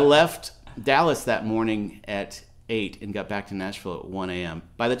 I left Dallas that morning at 8 and got back to Nashville at 1 a.m.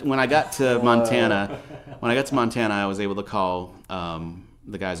 When I got to Montana, I was able to call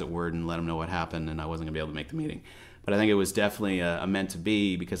the guys at Word and let them know what happened, and I wasn't going to be able to make the meeting. But I think it was definitely a meant to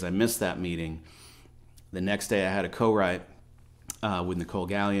be, because I missed that meeting. The next day I had a co-write with Nicole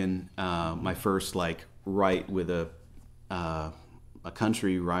Gallion, my first write with a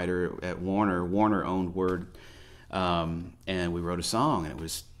country writer at Warner. Warner owned Word, and we wrote a song, and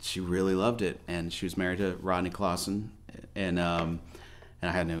she really loved it, and she was married to Rodney Clausen, and I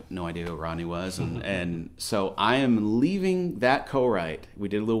had no idea who Rodney was, and so I am leaving that co-write. We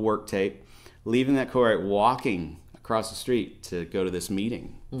did a little work tape, leaving that co-write, walking across the street to go to this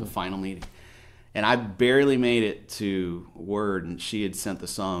meeting, the final meeting. And I barely made it to Word, and she had sent the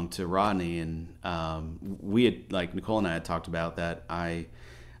song to Rodney, and we had, Nicole and I had talked about that. I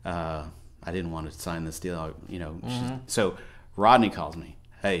didn't want to sign this deal, So Rodney calls me.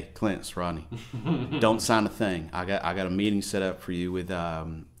 Hey, Clint, it's Rodney. Don't sign a thing. I got a meeting set up for you with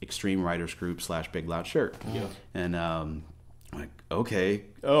Extreme Writers Group / Big Loud Shirt. Yeah. And I'm like, okay.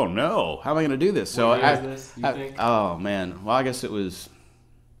 Oh no, how am I going to do this? So oh man. Well, I guess it was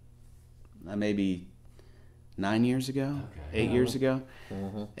maybe 9 years ago, 8 years ago,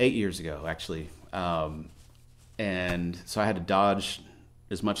 8 years ago actually. And so I had to dodge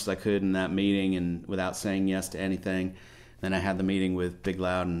as much as I could in that meeting, and without saying yes to anything. Then I had the meeting with Big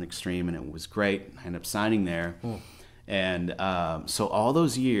Loud and Extreme, and it was great. I ended up signing there. And so all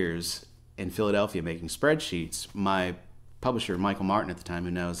those years in Philadelphia making spreadsheets, my publisher, Michael Martin at the time,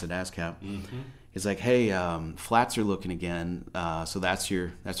 who knows at ASCAP, is like, hey, flats are looking again, so that's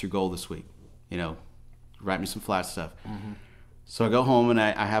your goal this week. Write me some flat stuff. So I go home, and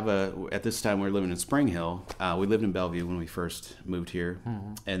I have at this time we were living in Spring Hill. We lived in Bellevue when we first moved here.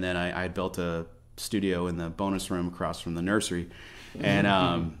 And then I had built a studio in the bonus room across from the nursery.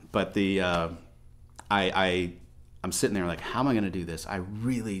 And but I'm sitting there like, how am I going to do this? I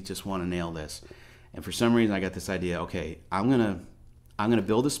really just want to nail this. And for some reason I got this idea, okay, I'm going to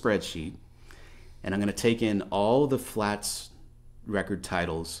build a spreadsheet, and I'm going to take in all the flats record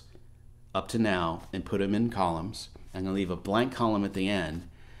titles up to now and put them in columns. I'm going to leave a blank column at the end,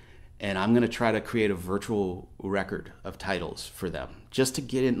 and I'm going to try to create a virtual record of titles for them, just to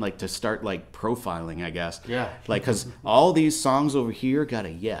get in, to start profiling, I guess. Yeah. Because all these songs over here got a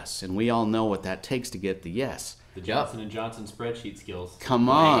yes, and we all know what that takes to get the yes. The Johnson & Johnson spreadsheet skills. Come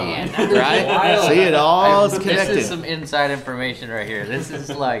on, right? See, it all is connected. This is some inside information right here. This is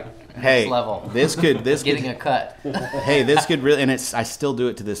hey, next level. This getting a cut. Hey, this could really, and I still do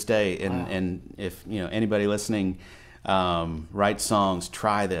it to this day. And if anybody listening writes songs,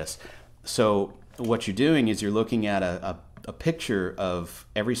 try this. So what you're doing is you're looking at a picture of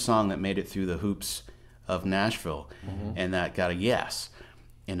every song that made it through the hoops of Nashville, and that got a yes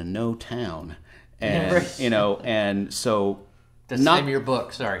in a no town. And and so that's the name of your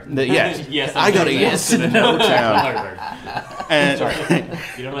book. Sorry. Yes, I got a yes in a no town. And sorry,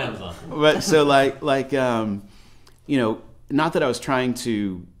 you don't Amazon. But so not that I was trying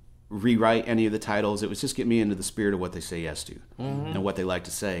to rewrite any of the titles. It was just get me into the spirit of what they say yes to and what they like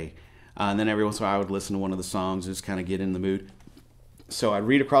to say. And then every once in a while I would listen to one of the songs, just kind of get in the mood. So I'd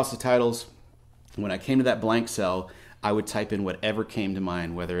read across the titles. When I came to that blank cell, I would type in whatever came to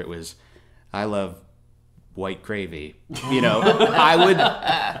mind, whether it was I love white gravy. I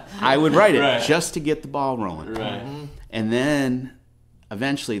would write it just to get the ball rolling. Right. And then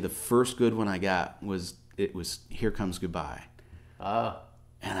eventually the first good one I got was Here Comes Goodbye. Oh.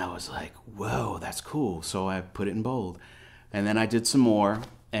 And I was like, whoa, that's cool. So I put it in bold. And then I did some more.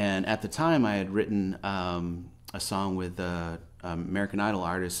 And at the time I had written a song with American Idol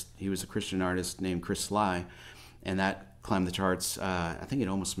artist. He was a Christian artist named Chris Sly. And that climbed the charts. I think it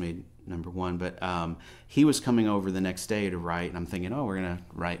almost made #1. But he was coming over the next day to write. And I'm thinking, oh, we're going to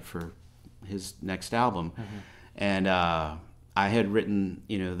write for his next album. And I had written,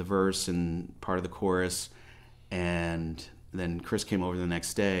 the verse and part of the chorus. And then Chris came over the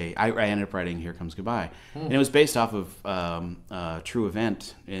next day. I ended up writing Here Comes Goodbye. And it was based off of a true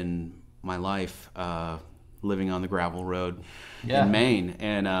event in my life, living on the gravel road in Maine,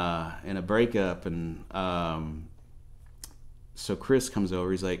 and a breakup. And so Chris comes over.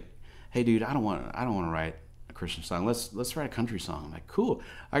 He's like, "Hey, dude, I don't want to write a Christian song. Let's write a country song." I'm like, "Cool.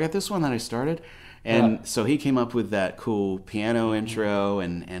 I got this one that I started." And so he came up with that cool piano intro,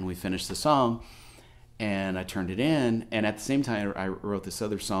 and we finished the song. And I turned it in, and at the same time, I wrote this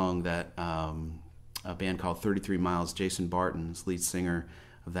other song that a band called 33 Miles, Jason Barton's lead singer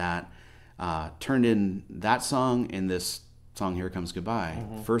of that, turned in that song and this song, Here Comes Goodbye.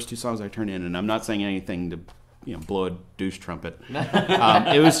 First two songs I turned in, and I'm not saying anything to, blow a douche trumpet.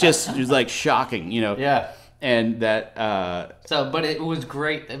 It was like shocking, Yeah. And that. But it was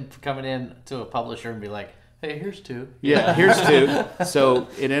great coming in to a publisher and be like, "Hey, here's two." Yeah, here's two. So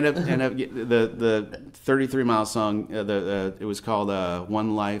it ended up the 33 Mile song. It was called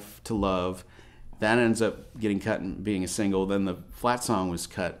 "One Life to Love." That ends up getting cut and being a single. Then the flat song was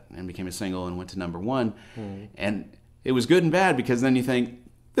cut and became a single and went to #1. And it was good and bad, because then you think,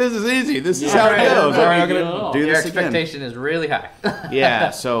 this is easy. This is how it goes. All right, I'm gonna do Your this again. expectation is really high. Yeah.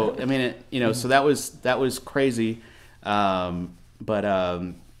 So I mean, so that was crazy. And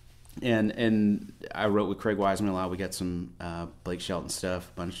I wrote with Craig Wiseman a lot. We got some Blake Shelton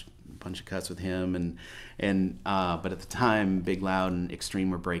stuff, bunch of cuts with him, but at the time, Big Loud and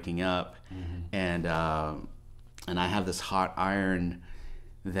Extreme were breaking up, and I have this hot iron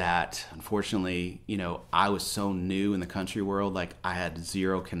that, unfortunately, I was so new in the country world, like I had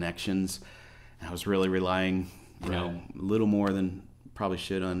zero connections, and I was really relying, a little more than probably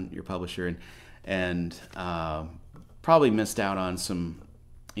should on your publisher, and probably missed out on some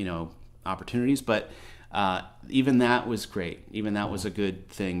opportunities, but even that was great. Even that was a good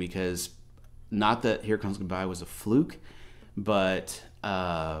thing, because not that Here Comes Goodbye was a fluke, but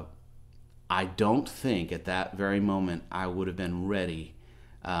I don't think at that very moment I would have been ready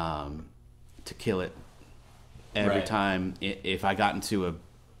to kill it every time if I got into a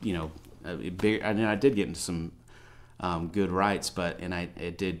big. I mean, I did get into some good writes, and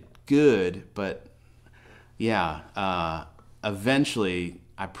it did good, but eventually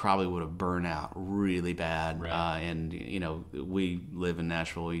I probably would have burned out really bad. And we live in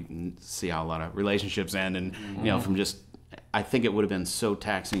Nashville. We see how a lot of relationships end, and from just, I think it would have been so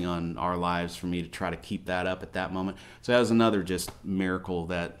taxing on our lives for me to try to keep that up at that moment. So that was another just miracle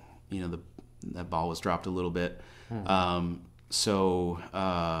that that ball was dropped a little bit.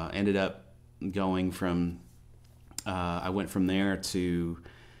 Ended up going from I went from there to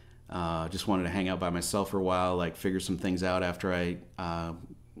just wanted to hang out by myself for a while, like figure some things out after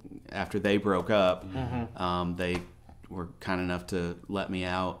they broke up. They were kind enough to let me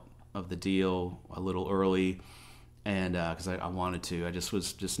out of the deal a little early, and because I wanted to, I just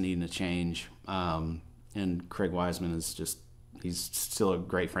was needing a change. And Craig Wiseman he's still a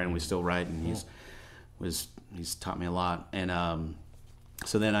great friend. We still write, and he's taught me a lot. And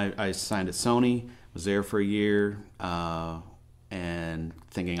so then I signed at Sony, was there for a year, and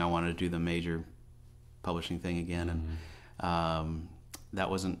thinking I wanted to do the major publishing thing again, and that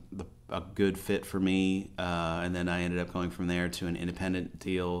wasn't a good fit for me. And then I ended up going from there to an independent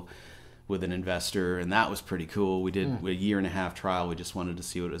deal with an investor, and that was pretty cool. We did a 1.5-year trial. We just wanted to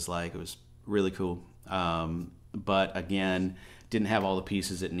see what it was like. It was really cool. But again, didn't have all the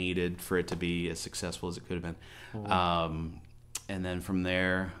pieces it needed for it to be as successful as it could have been. And then from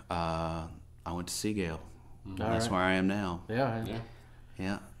there, I went to Seagale. That's where I am now.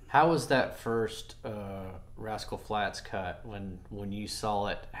 Yeah. How was that first Rascal Flatts cut when you saw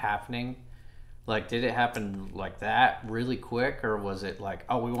it happening? Like, did it happen like that really quick, or was it like,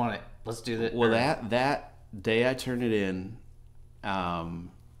 oh, we want it, let's do that? Well, that day I turned it in,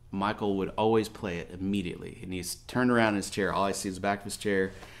 Michael would always play it immediately, and he's turned around in his chair. All I see is the back of his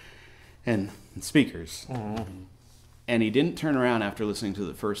chair and speakers. And he didn't turn around after listening to it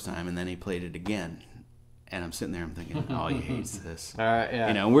the first time, and then he played it again. And I'm sitting there, I'm thinking, oh, he hates this.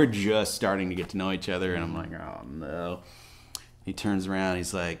 We're just starting to get to know each other, and I'm like, oh, no. He turns around,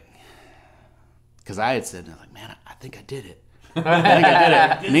 he's like, because I had said, man, I think I did it. I think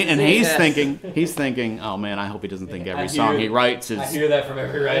I did it. And he's thinking, oh man, I hope he doesn't think every song he writes is. I hear that from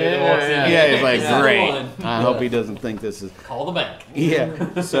every writer that walks in. Yeah, he's like, great. I hope he doesn't think this is. Call the bank.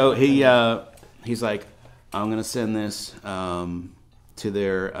 Yeah. So he's like, I'm gonna send this to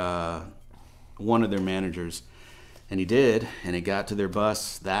their one of their managers, and he did, and it got to their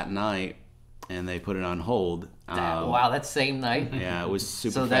bus that night, and they put it on hold. Wow, that same night. Yeah, it was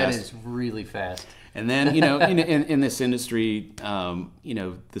super So fast. that is really fast. And then, you know, in this industry, you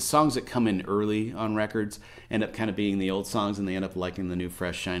know, the songs that come in early on records end up kind of being the old songs, and they end up liking the new,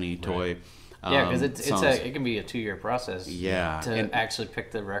 fresh, shiny toy. Yeah, because it can be a 2-year process. Yeah, to actually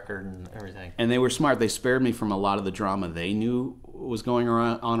pick the record and everything. And they were smart. They spared me from a lot of the drama they knew was going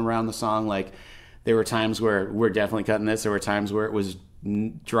around the song. Like, there were times where we're definitely cutting this. There were times where it was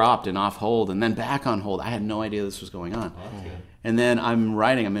dropped and off hold, and then back on hold. I had no idea this was going on. Oh, that's good. And then I'm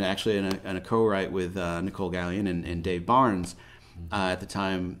actually in a co-write with Nicole Gallion and Dave Barnes at the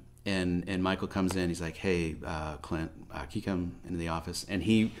time. And Michael comes in. He's like, hey, Clint, can you come into the office? And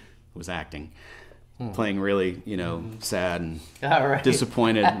he was acting, playing really, you know, sad and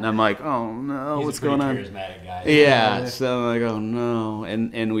disappointed. And I'm like, oh, no, what's going on? He's a pretty charismatic guy. Yeah, so I'm like, oh, no.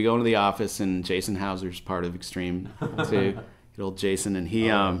 And we go into the office, and Jason Hauser's part of Extreme, too. Good old Jason. And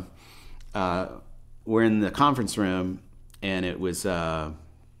he, we're in the conference room, and it was a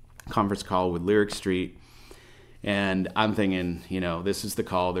conference call with Lyric Street. And I'm thinking, you know, this is the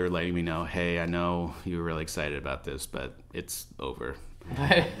call. They're letting me know, hey, I know you were really excited about this, but it's over.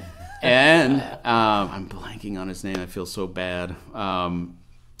 And I'm blanking on his name. I feel so bad.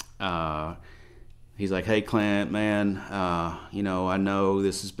 He's like, hey, Clint, man, you know, I know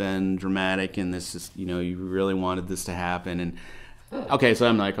this has been dramatic, and this is, you know, you really wanted this to happen. And okay, so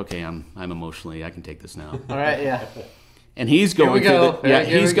I'm like, okay, I'm emotionally, I can take this now. All right, yeah. And he's going through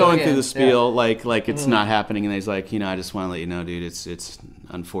the spiel like it's not happening, and he's like, you know, I just want to let you know, dude, it's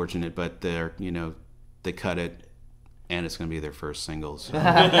unfortunate, but they're, you know, they cut it, and it's going to be their first singles.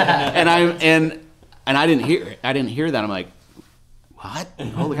 and I didn't hear that. I'm like, what?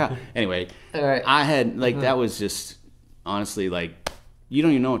 Holy cow! Anyway, right. I had that was just honestly like you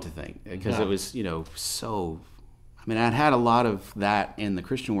don't even know what to think, because it was, you know, so. I mean, I'd had a lot of that in the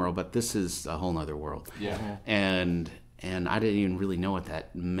Christian world, but this is a whole nother world. Yeah. And I didn't even really know what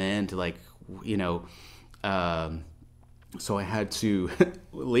that meant, like, you know. So I had to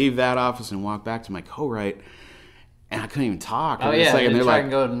leave that office and walk back to my co-write, and I couldn't even talk. Oh, yeah, and they're like,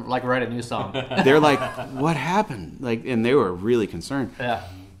 and go and like write a new song. They're like, what happened? Like, and they were really concerned. Yeah.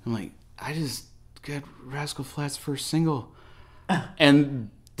 I'm like, I just got Rascal Flatts' first single. And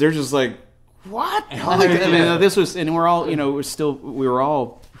they're just like, what? I mean, this was, and we're all, you know, we were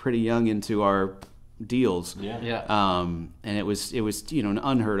all pretty young into our deals. Yeah. Yeah. And it was, you know,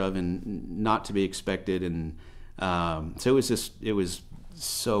 unheard of and not to be expected. And so it was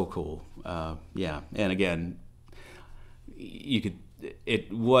so cool. Yeah. And again,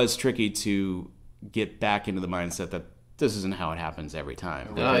 it was tricky to get back into the mindset that this isn't how it happens every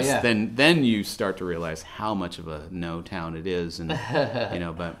time. Because then you start to realize how much of a no town it is, and you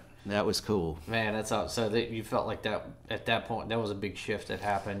know, but that was cool. Man, that's all. So you felt like that at that point. That was a big shift that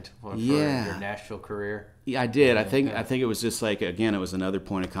happened for your Nashville career. Yeah, I did. I think it was just like, again, it was another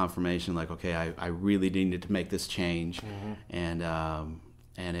point of confirmation. Like, okay, I really needed to make this change, and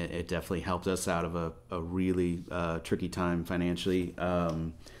it definitely helped us out of a really tricky time financially.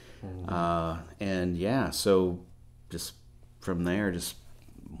 And yeah, so just from there, just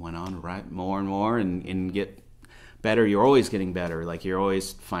went on to write more and more and get better. You're always getting better. Like, you're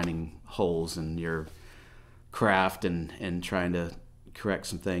always finding holes in your craft and trying to correct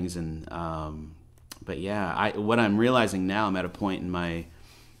some things. And but yeah, what I'm realizing now, I'm at a point in my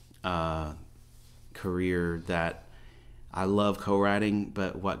career that I love co-writing,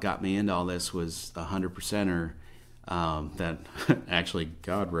 but what got me into all this was 100%er that actually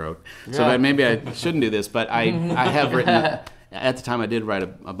God wrote. So that maybe I shouldn't do this, but I have written, at the time I did write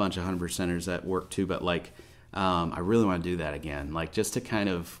a bunch of 100%ers that work too, but like I really want to do that again, like just to kind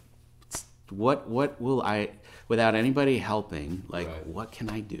of what will I, without anybody helping, like what can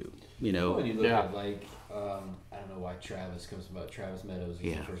I do, you know? When you look at like I don't know why Travis Meadows is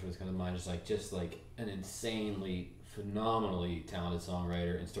the first one that's comes to mind, just like an insanely phenomenally talented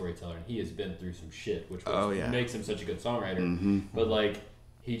songwriter and storyteller, and he has been through some shit, which makes him such a good songwriter. But like,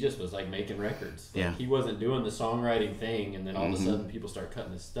 he just was like making records. Like, he wasn't doing the songwriting thing, and then all of a sudden people start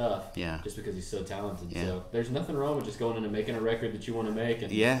cutting his stuff. Just because he's so talented. So there's nothing wrong with just going in and making a record that you want to make,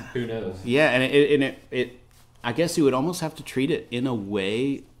 and who knows? And it I guess you would almost have to treat it in a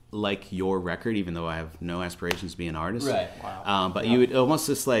way like your record, even though I have no aspirations to be an artist. Right. Wow. But you would almost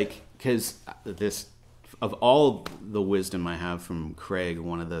just like, because this of all the wisdom I have from Craig,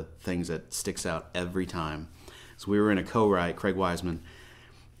 one of the things that sticks out every time is we were in a co-write, Craig Wiseman,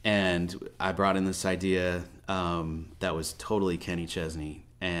 and I brought in this idea that was totally Kenny Chesney,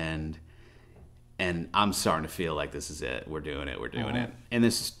 and I'm starting to feel like this is it. We're doing it. And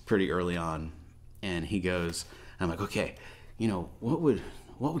this is pretty early on. And he goes, I'm like, okay, what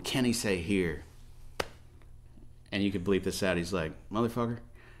would Kenny say here? And you could bleep this out. He's like, motherfucker,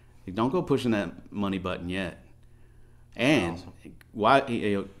 don't go pushing that money button yet. And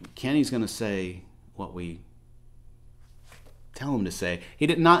why Kenny's gonna say what we tell him to say. He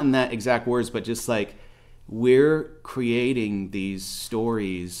did not in that exact words, but just like we're creating these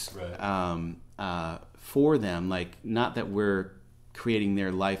stories for them. Like not that we're creating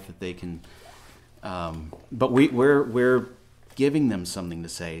their life that they can. But we're giving them something to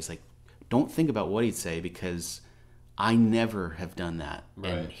say. It's like, don't think about what he'd say because I never have done that.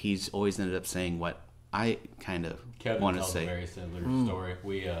 Right. And he's always ended up saying what I kind of want to say. Kevin tells a very similar story.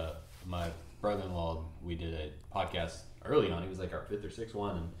 We, my brother-in-law, we did a podcast early on. He was like our 5th or 6th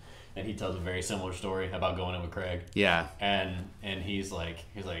one, and he tells a very similar story about going in with Craig. Yeah. And he's like,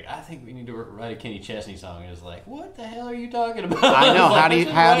 I think we need to write a Kenny Chesney song. And it's like, what the hell are you talking about? I know. How do you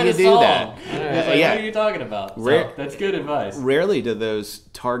do that? Like, what are you talking about? So, that's good advice. Rarely do those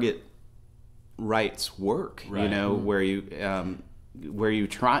target rights work. Right. Where you're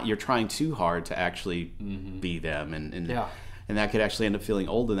trying too hard to actually be them, and that could actually end up feeling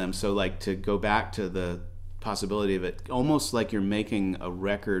old to them. So like to go back to the possibility of it, almost like you're making a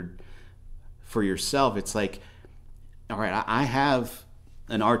record for yourself. It's like, all right, I have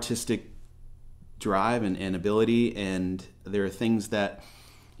an artistic drive and ability, and there are things that,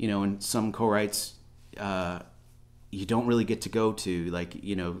 in some co-writes, you don't really get to go to, like,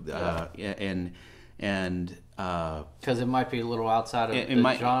 and because it might be a little outside of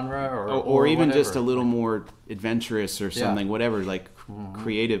the genre, or even whatever. just a little more adventurous or something, whatever, like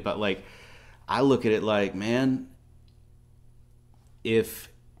creative. But like, I look at it like, man, if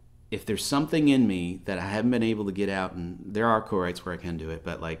there's something in me that I haven't been able to get out, and there are co-writes where I can do it,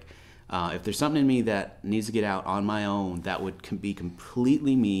 but like, if there's something in me that needs to get out on my own, that would be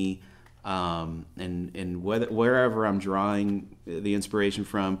completely me, and wherever I'm drawing the inspiration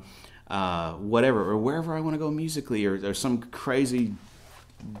from, whatever, or wherever I want to go musically, or some crazy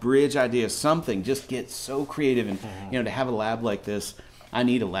bridge idea, something, just get so creative. And to have a lab like this, I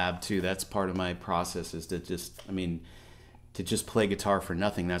need a lab too. That's part of my process, is to just play guitar for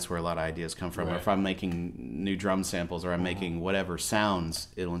nothing. That's where a lot of ideas come from. Right. Or if I'm making new drum samples, or I'm making whatever sounds,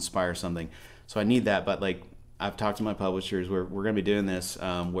 it'll inspire something. So I need that. But like, I've talked to my publishers. We're going to be doing this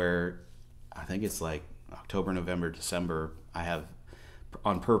where I think it's like October, November, December. I have,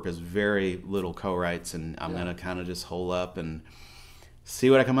 on purpose, very little co-writes, and I'm going to kind of just hole up and see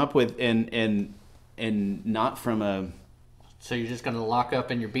what I come up with, and not from a. So you're just going to lock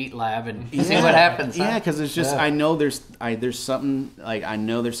up in your beat lab and see what happens. Yeah, because it's just, I know there's something, like, I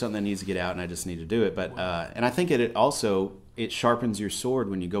know there's something that needs to get out, and I just need to do it. But and I think it also sharpens your sword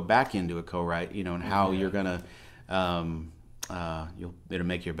when you go back into a co-write, and how you're gonna it'll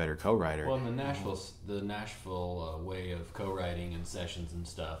make you a better co-writer. Well, in the Nashville way of co-writing and sessions and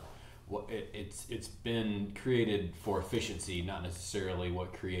stuff, it's been created for efficiency, not necessarily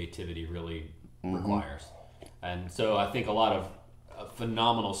what creativity really requires. And so I think a lot of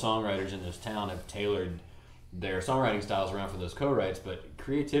phenomenal songwriters in this town have tailored their songwriting styles around for those co-writes, but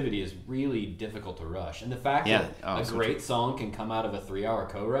creativity is really difficult to rush. And the fact that a great song can come out of a 3-hour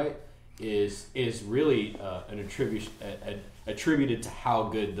co-write is really attributed to how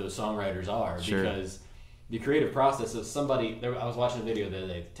good those songwriters are. Sure. Because the creative process of somebody, I was watching a video the other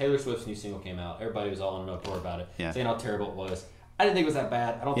day, Taylor Swift's new single came out, everybody was all in an uproar about it, saying how terrible it was. I didn't think it was that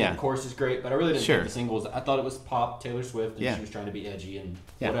bad. I don't think the chorus is great, but I really didn't think the single was. I thought it was pop Taylor Swift, and she was trying to be edgy and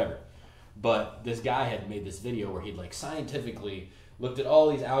whatever. But this guy had made this video where he'd like scientifically looked at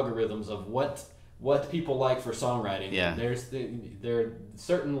all these algorithms of what people like for songwriting. Yeah. There are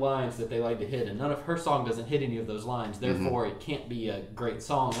certain lines that they like to hit, and none of her song doesn't hit any of those lines. Therefore, it can't be a great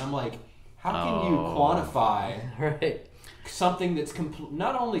song. And I'm like, how can you quantify something that's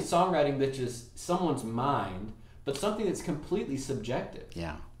not only songwriting that's just someone's mind, but something that's completely subjective?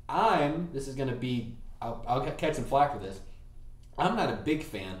 Yeah. This is going to be, I'll catch some flack for this. I'm not a big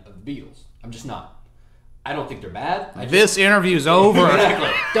fan of the Beatles. I'm just not. I don't think they're bad. This interview's over. Exactly.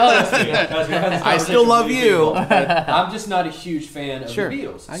 I still love you. I'm just not a huge fan of the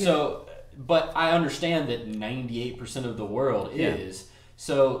Beatles. But I understand that 98% of the world is.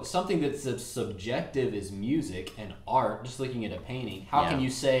 So something that's subjective is music and art, just looking at a painting. How can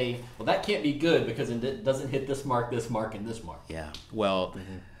you say, well, that can't be good because it doesn't hit this mark, and this mark? Yeah. Well,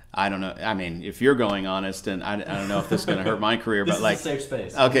 I don't know. I mean, if you're going honest, and I don't know if this is going to hurt my career, This but like, is a safe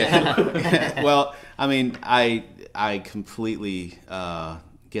space. okay. Well, I mean, I completely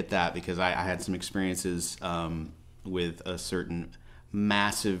get that because I had some experiences with a certain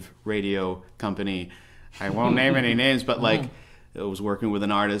massive radio company. I won't name any names, but like, I was working with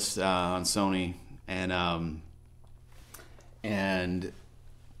an artist on Sony, and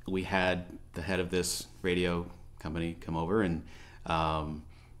we had the head of this radio company come over, and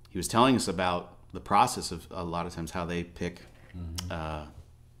he was telling us about the process of a lot of times how they pick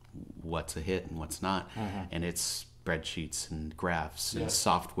what's a hit and what's not, and it's spreadsheets and graphs and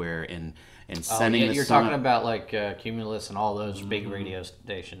software and sending the you're song. talking about like Cumulus and all those big radio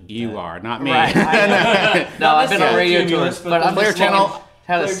stations. You are, not me. Right. No, I've been on radio tours, but I'm Clear just thinking Channel-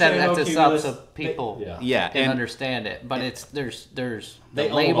 how to Clear set it Channel, up to Cumulus, so people Yeah, can and understand it. But it's there's They the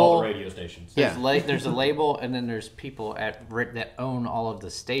own all label. the radio stations. Yeah. There's a label, and then there's people that own all of the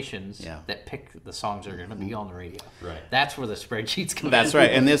stations Yeah. that pick the songs that are going to be on the radio. Right. That's where the spreadsheets come in. That's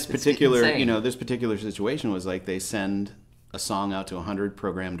right. And this It's particular, insane. this particular situation was like they send a song out to 100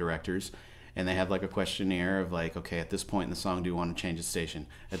 program directors, and they have like a questionnaire of like, okay, at this point in the song, do you want to change the station?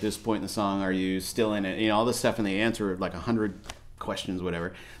 At this point in the song, are you still in it? All this stuff, and they answer like 100 questions,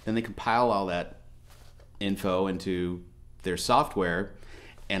 whatever. Then they compile all that info into their software,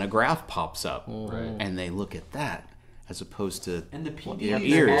 and a graph pops up, and they look at that as opposed to And the their PDs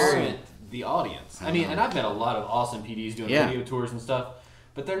ears. aren't the audience. I mean, and I've met a lot of awesome PDs doing Yeah. radio tours and stuff,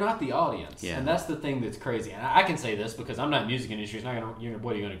 but they're not the audience. Yeah. And that's the thing that's crazy. And I can say this because I'm not in the music industry. It's not gonna.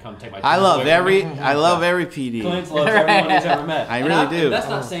 What are you gonna come take my? I time love away from me? every PD. Clint loves everyone he's ever met. I And really do. That's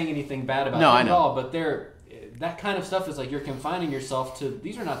not saying anything bad about No, them I at know. all, but that kind of stuff is like you're confining yourself to.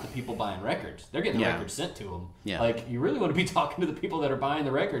 These are not the people buying records. They're getting the Yeah. records sent to them. Yeah. Like you really want to be talking to the people that are buying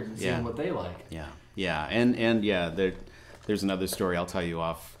the records and seeing Yeah. what they like. Yeah, and yeah, there's another story I'll tell you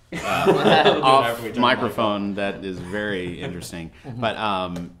off We'll do it after we off turn the microphone that is very interesting.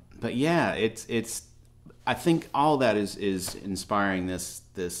 But yeah, it's I think all that is inspiring this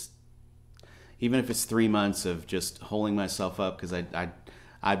even if it's 3 months of just holding myself up, because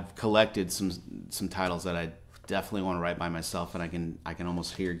I've collected some titles that I definitely want to write by myself, and I can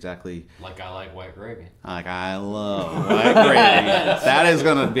almost hear exactly Like I like white gravy. like I love white gravy. That is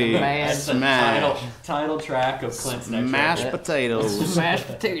gonna be Man. That's the smash title track of Clint's next mashed record. potatoes. Mashed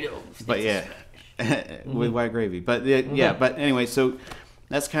potatoes. But yeah, with white gravy. But yeah, but anyway, so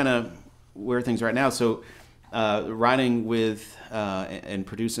that's kind of where things are right now. So writing with and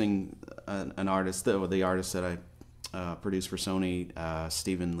producing an artist, the artist that I produced for Sony,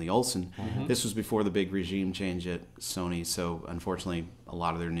 Stephen Lee Olson. This was before the big regime change at Sony, so unfortunately a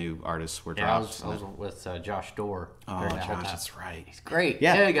lot of their new artists were Yeah, I dropped. was with Josh Dorr. Oh, during that whole Josh, time. that's right. Great.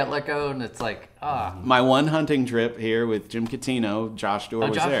 Yeah. Yeah, he got let go, and it's like, My one hunting trip here with Jim Catino, Josh Dorr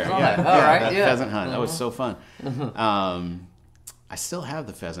was Josh there. was on Yeah, that. All right, that yeah. pheasant hunt. That was so fun. I still have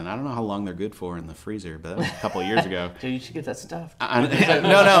the pheasant. I don't know how long they're good for in the freezer, but that was a couple of years ago. dude, you should get that stuff. No,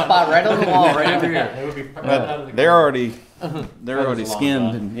 Spot right on the wall, right over here. It would be right out of the they're already That was a long skinned,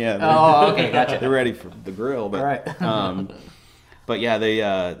 shot. and yeah, Oh, okay, gotcha. they're ready for the grill. But All right. but yeah,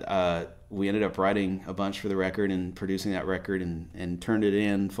 they we ended up writing a bunch for the record and producing that record and turned it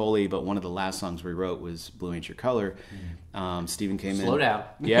in fully. But one of the last songs we wrote was "Blue Ain't Your Color." Stephen came in. Slow down.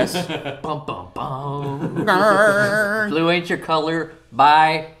 Yes. Bum, bum, bum. Blue Ain't Your Color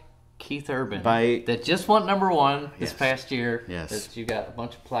by Keith Urban. That just went #1 this Yes. past year. Yes. That you got a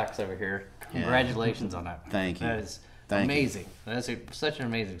bunch of plaques over here. Congratulations on that. Thank you. That is Thank you. amazing. That's such an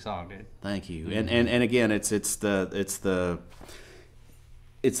amazing song, dude. Thank you. And again, it's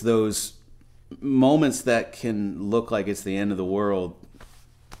those moments that can look like it's the end of the world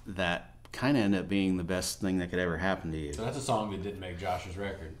that kind of end up being the best thing that could ever happen to you. So that's a song that didn't make Josh's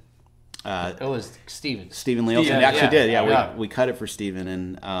record. It was Steven. Stephen Lee Olson Yeah, actually yeah. did. Yeah, Yeah. we cut it for Stephen,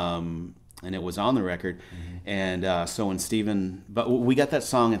 and it was on the record. And so when Stephen, but we got that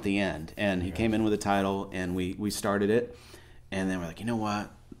song at the end, and he came in with a title, and we started it, and then we're like, you know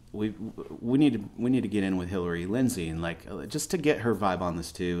what? We need to get in with Hillary Lindsey, and like just to get her vibe on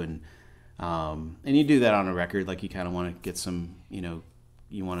this too, and you do that on a record, like you kind of want to get some,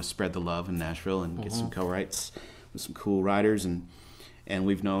 you want to spread the love in Nashville and get some co-writes with some cool writers, and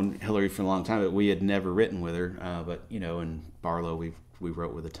we've known Hillary for a long time, but we had never written with her, but in Barlow we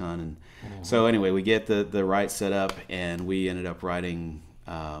wrote with a ton, and so anyway, we get the rights set up, and we ended up writing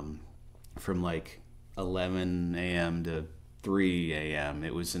from like 11 a.m. to 3 a.m.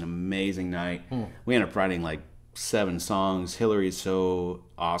 It was an amazing night. We ended up writing like 7 songs. Hillary's so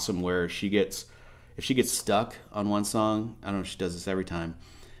awesome where if she gets stuck on one song, I don't know if she does this every time,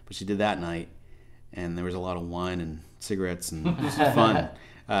 but she did that night, and there was a lot of wine and cigarettes and it was fun.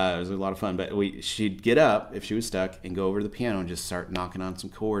 It was a lot of fun. But she'd get up if she was stuck and go over to the piano and just start knocking on some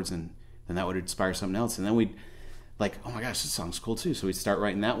chords, and then that would inspire something else. And then we'd like, oh my gosh, this song's cool too. So we'd start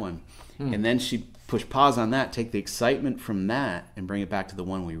writing that one. And then she'd push pause on that, take the excitement from that, and bring it back to the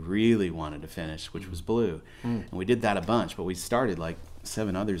one we really wanted to finish, which was Blue. And we did that a bunch, but we started like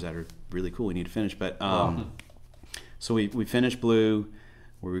 7 others that are really cool we need to finish. But so we finished Blue,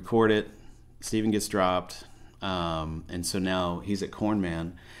 we record it, Steven gets dropped, and so now he's at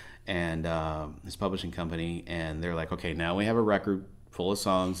Cornman and his publishing company, and they're like, okay, now we have a record full of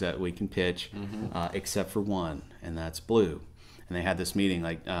songs that we can pitch, except for one, and that's Blue. And they had this meeting,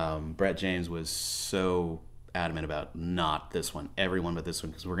 like Brett James was so adamant about not this one, everyone but this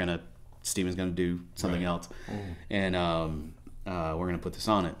one, because Steven's gonna do something else, and we're gonna put this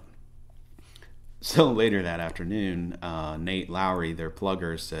on it. So later that afternoon, Nate Lowry, their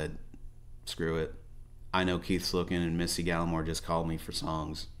plugger, said, screw it. I know Keith's looking, and Missy Gallimore just called me for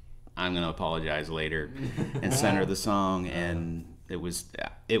songs. I'm going to apologize later and send her the song. And it was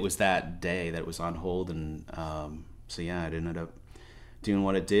that day that it was on hold. And so, yeah, it ended up doing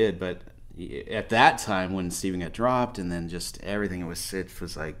what it did. But at that time when Steven got dropped and then just everything, it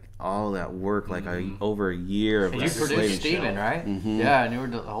was like all that work, like over a year of you produced Steven, right? Yeah, and you were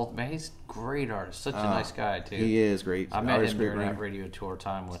the whole man. He's a great artist, such a nice guy too. He is great. I met him during that radio tour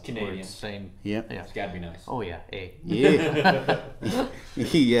time with Canadian. Same. Yep. Yeah. It's gotta be nice. Oh yeah. Hey. Yeah.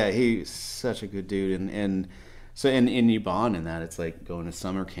 He's such a good dude, and so and you bond in that. It's like going to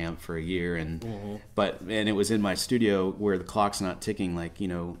summer camp for a year, and and it was in my studio where the clock's not ticking, like,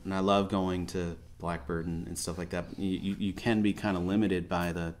 and I love going to Blackbird and stuff like that. You can be kind of limited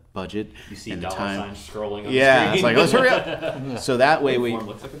by the budget. You see and the dollar time. signs scrolling on the Yeah, screen. it's like, let's hurry up. So that way we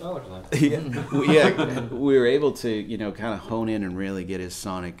looks like a dollar sign. we were able to kind of hone in and really get his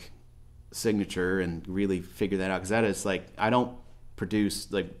sonic signature and really figure that out, because that is like, I don't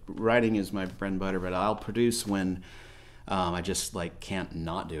produce, like, writing is my bread and butter, but I'll produce when I just like can't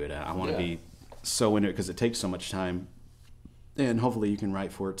not do it. I want to be so into it because it takes so much time, and hopefully you can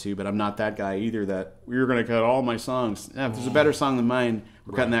write for it too. But I'm not that guy either that we're going to cut all my songs. If there's a better song than mine,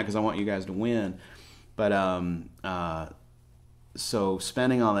 we're cutting that because I want you guys to win. But so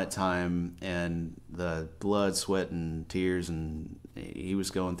spending all that time and the blood, sweat, and tears, and he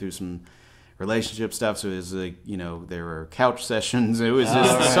was going through some relationship stuff, so it was like, there were couch sessions. It was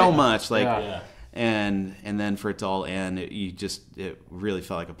just so much, like, and then for it to all end, it really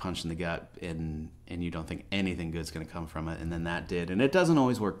felt like a punch in the gut, and you don't think anything good's going to come from it, and then that did, and it doesn't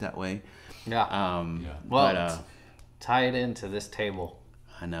always work that way. Well, but tie it into this table.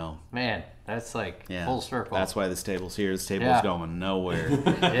 I know, Man, that's like full circle. That's why this table's here. This table's going nowhere.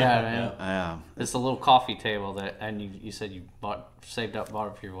 Yeah, man. Yeah. It's a little coffee table and you said you saved up, bought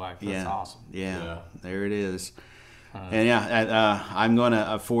it for your wife. That's awesome. Yeah, there it is. And I'm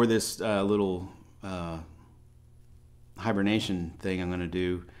gonna for this little hibernation thing I'm gonna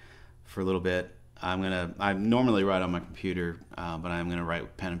do for a little bit. I normally write on my computer, but I'm gonna write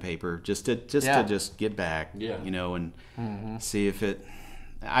with pen and paper just to get back, and see if it.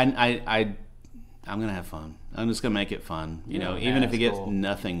 I'm gonna have fun. I'm just gonna make it fun, even if you get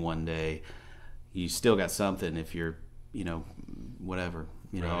nothing one day, you still got something. If you're, whatever,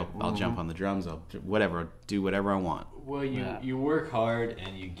 I'll jump on the drums. I'll do whatever I want. Well, you work hard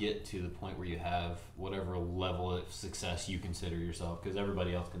and you get to the point where you have whatever level of success you consider yourself, because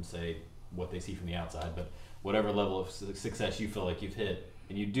everybody else can say what they see from the outside, but whatever level of success you feel like you've hit,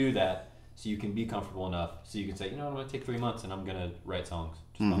 and you do that so you can be comfortable enough so you can say, I'm going to take 3 months and I'm going to write songs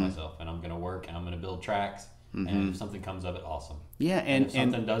just by myself, and I'm going to work and I'm going to build tracks, and if something comes of it, awesome. Yeah, and if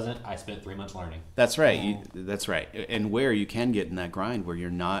something doesn't, I spent 3 months learning. That's right. That's right. And where you can get in that grind where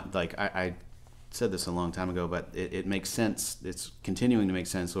you're not, like, I said this a long time ago, but it makes sense. It's continuing to make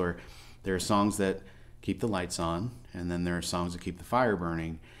sense. Or there are songs that keep the lights on, and then there are songs that keep the fire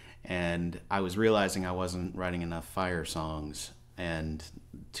burning. And I was realizing I wasn't writing enough fire songs and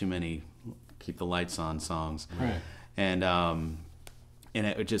too many keep the lights on songs. Right. And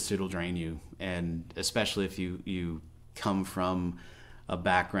it'll drain you. And especially if you come from a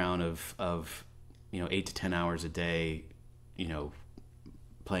background of 8 to 10 hours a day,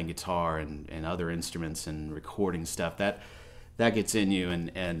 playing guitar and other instruments and recording stuff, that gets in you,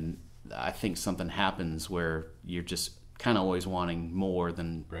 and I think something happens where you're just kind of always wanting more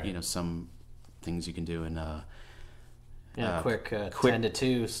than some things you can do in quick 10 to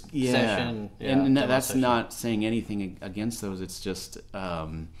 2 session. And that's not saying anything against those. It's just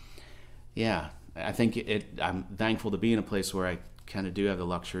I think I'm thankful to be in a place where I kind of do have the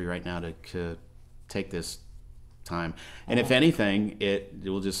luxury right now to take this time, and if anything, it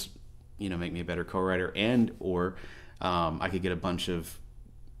will just make me a better co-writer, and or I could get a bunch of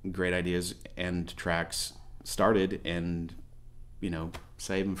great ideas and tracks started, and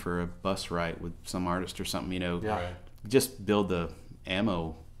save them for a bus ride with some artist or something. Right. Just build the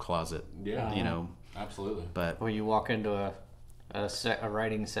ammo closet. Yeah. Absolutely. But When you walk into a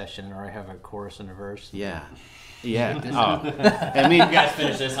writing session, or I have a chorus and a verse. yeah. I mean, You guys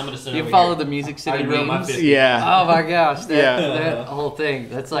finish this. I'm gonna sit You over follow here. the Music I City already wrote my memes? 50. yeah. Oh my gosh, Yeah. that whole thing.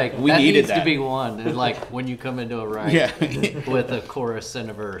 That's like, We that needed needs that. to be one. And like when you come into a write Yeah. with a chorus and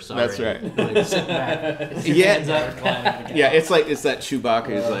a verse. That's already. right. Like, sit back. Hands Yeah. up, reclining together. Yeah, it's that Chewbacca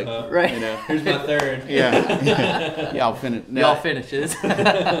is like, Right. Here's my third. yeah. I'll finish. Y'all finishes.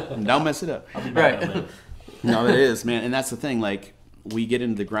 Don't mess it up. Right. No, it is, man. And that's the thing. Like, we get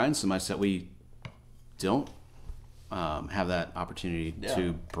into the grind so much that we don't have that opportunity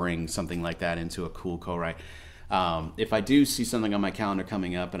to bring something like that into a cool co-write. If I do see something on my calendar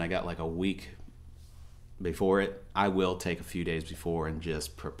coming up and I got like a week before it, I will take a few days before and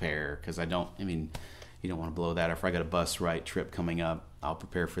just prepare, because you don't want to blow that. Or if I got a bus ride trip coming up, I'll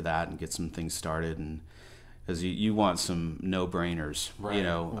prepare for that and get some things started. And because you want some no-brainers, Right.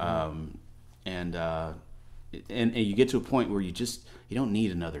 And you get to a point where you don't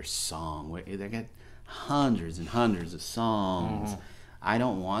need another song. They got hundreds and hundreds of songs. I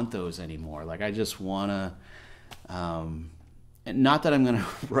don't want those anymore. Like, I just want to, not that I'm going to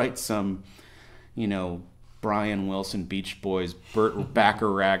write some, Brian Wilson, Beach Boys, Burt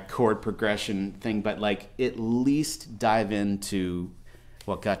Bacharach chord progression thing, but like at least dive into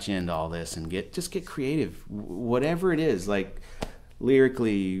what got you into all this and get creative, whatever it is, like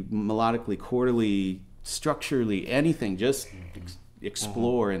lyrically, melodically, chordally, structurally, anything. Just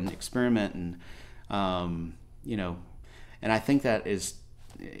explore and experiment, and and I think that is,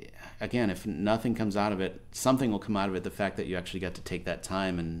 again, if nothing comes out of it, something will come out of it. The fact that you actually got to take that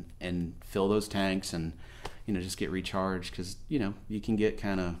time and fill those tanks and just get recharged, because you can get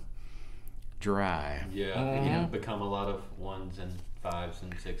kind of dry. Yeah. Become a lot of 1s and 5s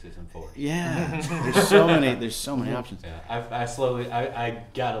and 6s and 4s. Yeah, there's so many options. Yeah, I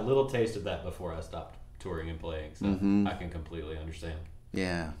got a little taste of that before I stopped touring and playing, so I can completely understand.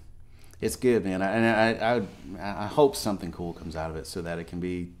 Yeah, it's good, man. I hope something cool comes out of it, so that it can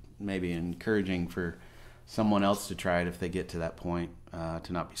be maybe encouraging for someone else to try it if they get to that point,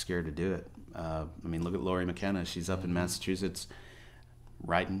 to not be scared to do it. I mean, look at Lori McKenna. She's up in Massachusetts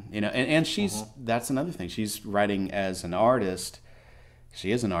writing, and she's that's another thing. She's writing as an artist.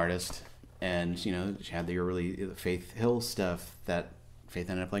 She is an artist, and she had the early Faith Hill stuff that Faith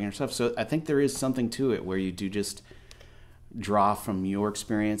ended up playing herself. So I think there is something to it where you do just draw from your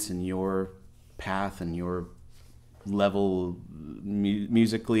experience and your path and your level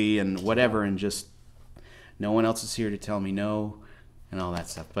musically and whatever, and just no one else is here to tell me no and all that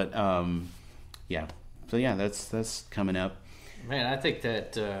stuff. But that's coming up. Man, I think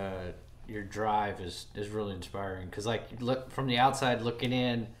that your drive is really inspiring, because like, look from the outside looking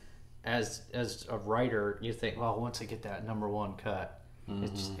in, as a writer, you think, well, once I get that number one cut,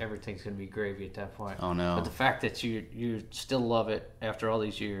 it's just, everything's gonna be gravy at that point. Oh no! But the fact that you still love it after all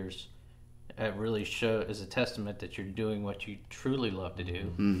these years, it really is a testament that you're doing what you truly love to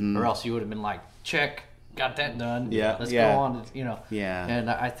do. Or else you would have been like, check, got that done. Yeah, let's yeah. go on. Yeah. And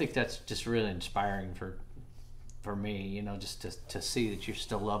I think that's just really inspiring for me. Just to see that you're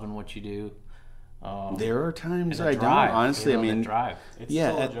still loving what you do. There are times And I the drive, don't. Honestly, I the mean, drive. It's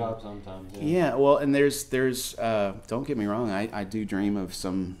Yeah, still a job sometimes. yeah. Well, and there's don't get me wrong. I do dream of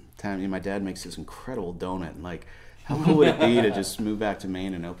some time. My dad makes this incredible donut, and like, how cool would it be to just move back to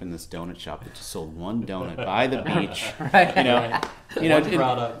Maine and open this donut shop that just sold one donut by the beach? Right. One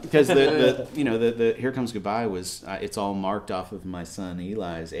product. Because the Here Comes Goodbye was it's all marked off of my son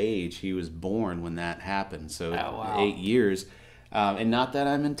Eli's age. He was born when that happened, so Oh, wow. 8 years. And not that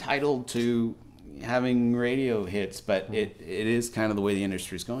I'm entitled to having radio hits, but it is kind of the way the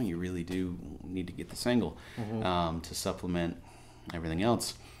industry is going. You really do need to get the single to supplement everything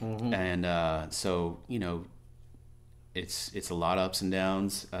else. And so it's a lot of ups and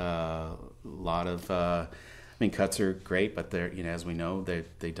downs, a lot of cuts are great, but they're as we know,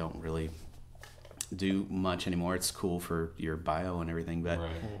 they don't really do much anymore. It's cool for your bio and everything, but Right.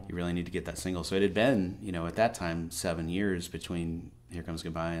 you really need to get that single. So it had been at that time 7 years between Here Comes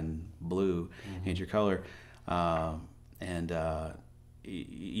Goodbye and Blue, Ain't Your Color, and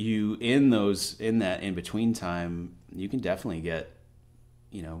you in that in between time, you can definitely get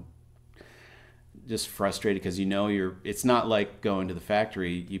just frustrated, because it's not like going to the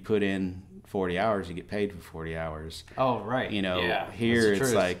factory. You put in 40 hours, you get paid for 40 hours. Oh, right. Yeah, Here that's the it's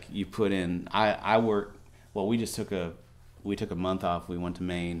truth. like you put in. I work. Well, we took a month off. We went to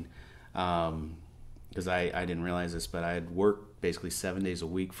Maine, because I didn't realize this, but I had worked basically 7 days a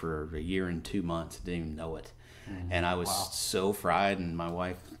week for a year and 2 months. Didn't even know it. And I was so fried, and my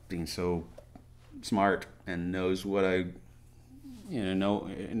wife being so smart and knows what I,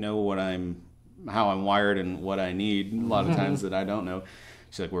 know what how I'm wired and what I need. A lot of times that I don't know.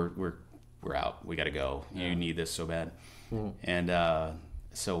 She's like, we're out. We got to go. You need this so bad. And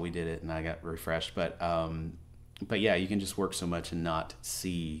so we did it, and I got refreshed. But yeah, you can just work so much and not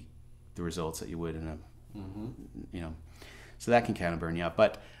see the results that you would in a, so that can kind of burn you out.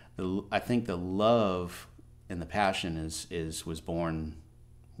 But I think the love and the passion was born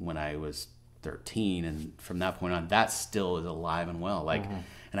when I was 13, and from that point on, that still is alive and well. Like,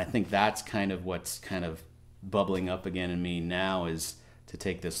 and I think that's kind of what's kind of bubbling up again in me now, is to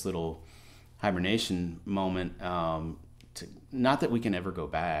take this little hibernation moment. Not that we can ever go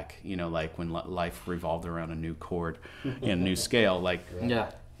back, like when life revolved around a new chord and a new scale, like,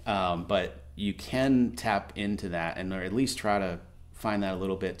 but you can tap into that, and or at least try to find that a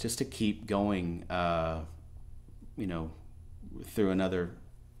little bit, just to keep going, through another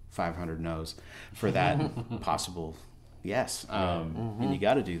 500 no's for that possible yes. And you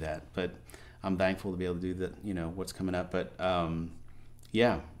got to do that. But I'm thankful to be able to do that, what's coming up. But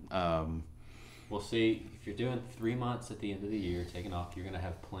we'll see. If you're doing 3 months at the end of the year, taking off, you're going to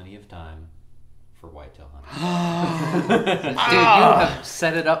have plenty of time for whitetail hunting. Dude, you have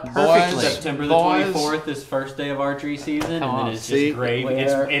set it up perfectly. September the 24th is first day of archery season, and then it's just gravy.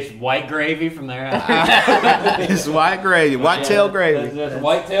 It's white gravy from there out. It's white gravy, whitetail gravy. That's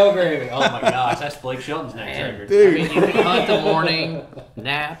whitetail gravy. Oh my gosh, that's Blake Shelton's next record. Dude. I mean, you can hunt the morning,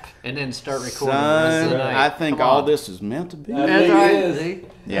 nap, and then start recording the rest of the night. I think all this is meant to be. That's right.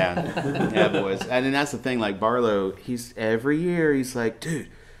 Yeah, boys. And then that's the thing. Like Barlow, every year he's like, dude,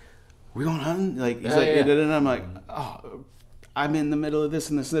 we going hunting? Like he's and I'm like, oh, I'm in the middle of this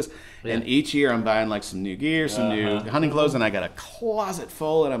and this and this. Yeah. And each year I'm buying like some new gear, some new hunting clothes, and I got a closet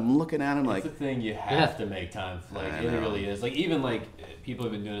full, and I'm looking at them like. It's the thing you have to make time for. Like it really is. Like even like people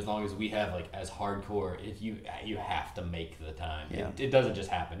have been doing it as long as we have, like as hardcore. If you have to make the time. Yeah. It doesn't just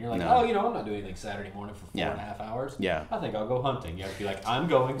happen. You're like, I'm not doing anything Saturday morning for 4.5 hours. Yeah. I think I'll go hunting. You have to be like, I'm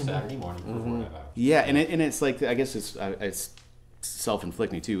going Saturday morning for 4.5 hours. Yeah, and it's like, I guess it's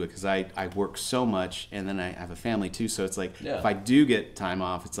self-inflicting too, because I work so much, and then I have a family too, so it's like if I do get time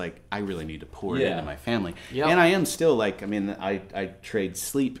off, it's like I really need to pour it into my family. And I am still like, I mean, I trade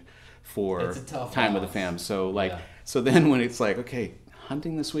sleep for time with the fam, so like so then when it's like, okay,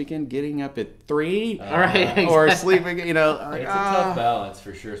 hunting this weekend, getting up at 3 or sleeping, it's a tough balance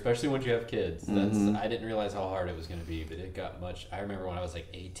for sure, especially when you have kids. I didn't realize how hard it was going to be, but it got much. I remember when I was like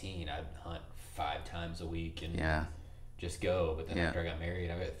 18, I'd hunt 5 times a week and just go. But then after I got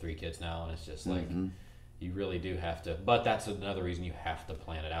married, I've got 3 kids now, and it's just like you really do have to. But that's another reason you have to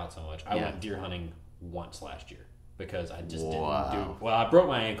plan it out so much. I went deer hunting once last year because I just didn't do well. I broke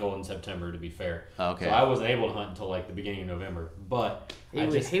my ankle in September, to be fair. Okay. So I wasn't able to hunt until like the beginning of November. But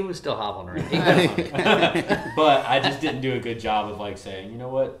he was still hobbling around. But I just didn't do a good job of like saying, you know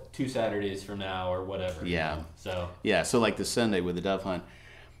what, 2 Saturdays from now or whatever. Yeah. So so like the Sunday with the dove hunt,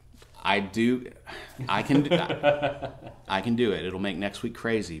 I can do it. It'll make next week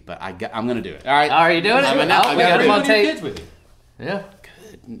crazy, but I'm gonna do it. All right. Are you doing it? We got him on tape. Kids with you. Yeah.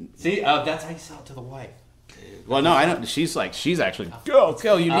 Good. See, that's how you sell it to the wife. Well, no, I don't. She's actually go.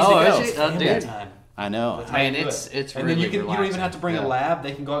 You need to go. Is she? Dude. I know. I mean, it's and really then you don't even have to bring a lab.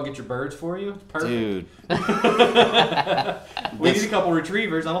 They can go out and get your birds for you. It's perfect. Dude. We need a couple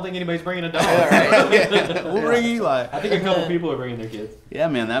retrievers. I don't think anybody's bringing a dog. We'll bring Eli. I think a couple people are bringing their kids. Yeah,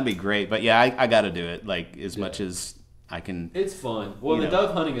 man, that'd be great. But yeah, I got to do it. Like as much as I can. It's fun. Well, the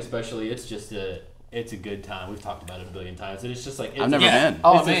dove hunting especially, it's just it's a good time. We've talked about it a billion times. And it's just like... I've never been.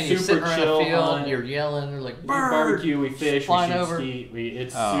 Oh, man, you're sitting around a field, and you're yelling, you're like, we barbecue, we fish, we shoot over. skeet.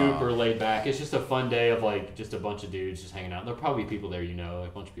 It's super laid back. It's just a fun day of like just a bunch of dudes just hanging out. There'll probably be people there like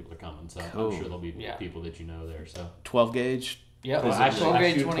a bunch of people are coming. So I'm sure there'll be people that you know there. So 12 gauge? Yeah, well, actually,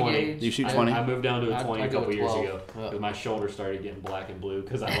 I shoot 20 gauge. You shoot 20? I moved down to a 20 a couple years ago because my shoulder started getting black and blue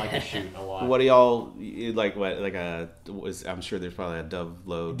because I like to shoot a lot. What do y'all like? What I'm sure there's probably a dove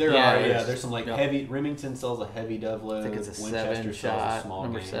load. There's some like heavy. Remington sells a heavy dove load. I think it's a Winchester 7 sells shot, a small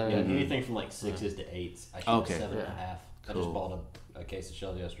number game. 7. Yeah, anything from like 6s to 8s. I shoot 7.5. I just bought a case of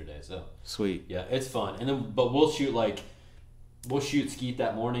shells yesterday. So sweet. Yeah, it's fun. And then, but we'll shoot like we'll shoot skeet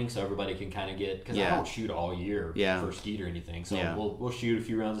that morning so everybody can kind of get, because I don't shoot all year for skeet or anything. So we'll shoot a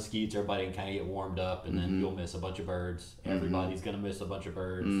few rounds of skeets. Everybody can kind of get warmed up, and then you'll miss a bunch of birds. Everybody's gonna miss a bunch of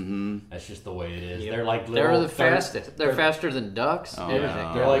birds. That's just the way it is. They're like they're the fastest. They're faster than ducks.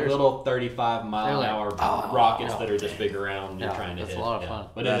 They're like little 35-mile-an-hour rockets that are this big around. You're trying to hit. That's a lot of fun.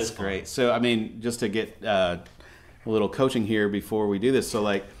 But that's great. So I mean, just to get a little coaching here before we do this. So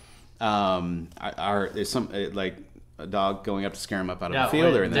like, there's some like a dog going up to scare them up out of the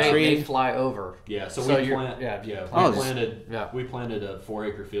field or in the tree? They fly over. Yeah, so we planted a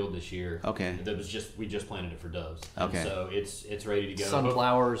 4-acre field this year. Okay. That was we just planted it for doves. Okay. And so it's ready to go.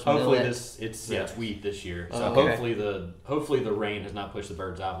 Sunflowers. Hopefully millet. it's wheat this year. So hopefully the rain has not pushed the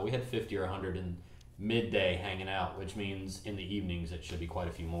birds out. But we had 50 or 100 in midday hanging out, which means in the evenings it should be quite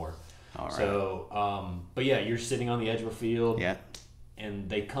a few more. All right. So but yeah, you're sitting on the edge of a field. Yeah. And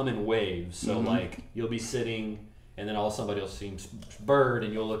they come in waves. So like you'll be sitting, and then somebody will see a bird,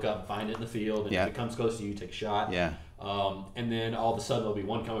 and you'll look up and find it in the field, and if it comes close to you, take a shot. Yeah. And then all of a sudden there'll be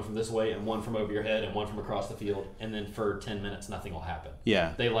one coming from this way, and one from over your head, and one from across the field, and then for 10 minutes nothing will happen.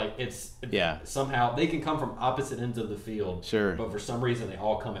 Yeah. They somehow they can come from opposite ends of the field. Sure. But for some reason they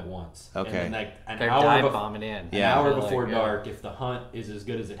all come at once. Okay. And then they're dive bombing in. An hour before dark, if the hunt is as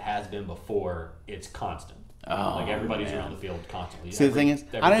good as it has been before, it's constant. Like everybody's around the field constantly. See, the thing is,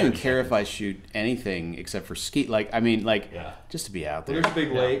 I don't even care if I shoot anything except for skeet. Like, I mean, just to be out there. Well, there's a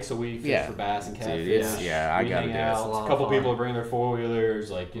big lake, so we fish for bass and catfish. I gotta do it. A couple people will bring their 4-wheelers.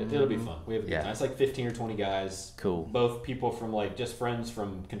 Like, it'll be fun. We have a good time. It's like 15 or 20 guys. Cool. Both people from like just friends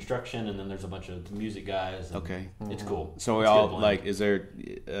from construction, and then there's a bunch of music guys. Okay. It's cool. So we all like. Is there?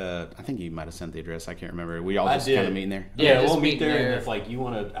 I think you might have sent the address. I can't remember. We all just kind of meeting there. Yeah, we'll meet there. And if like you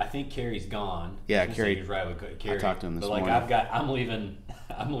want to, I think Carrie's gone. Yeah, Carrie's right. Carrie. I talked to him this morning. morning.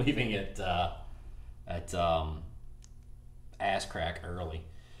 I'm leaving at ass crack early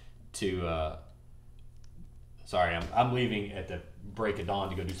to I'm leaving at the break of dawn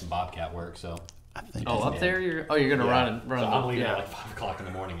to go do some bobcat work. So I think. Up there, you're gonna run. So I'm leaving at like 5 o'clock in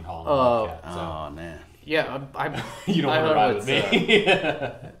the morning and hauling the bobcat. Oh man. Yeah, you don't want to ride with me.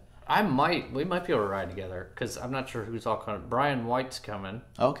 We might be able to ride together, because I'm not sure who's all coming. Brian White's coming.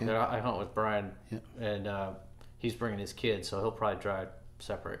 Okay. I hunt with Brian, and he's bringing his kids, so he'll probably drive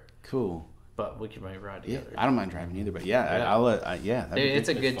separate. Cool. But we can maybe ride together. Yeah, I don't mind driving either, but it's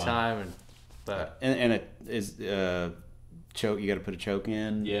a good time, and it is choke. You got to put a choke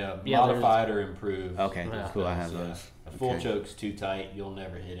in. Yeah, modified or improved. Okay, cool. I have those. A full choke's too tight. You'll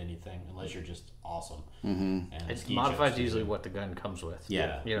never hit anything unless you're just awesome. And it's modified usually what the gun comes with.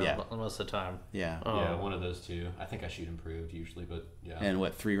 Most of the time. Yeah. One of those two. I think I shoot improved usually, but yeah. And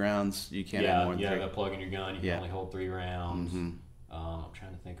 3 rounds? You can't have more than 3. Yeah, that plug in your gun. You can only hold 3 rounds. I'm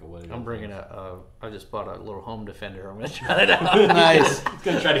trying to think of what it is. I'm bringing I just bought a little home defender. I'm going to try it out. Nice. It's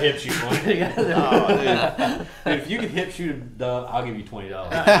going to try to hip shoot one. Dude, if you can hip shoot a dove, I'll give you $20. All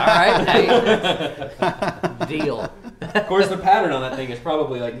right. Hey. Deal. Of course, the pattern on that thing is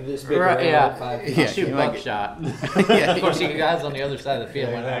probably like this big. Right, around, I'll shoot buckshot. Of course, you guys on the other side of the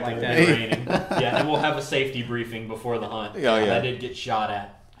field like that. Yeah, and we'll have a safety briefing before the hunt. That did get shot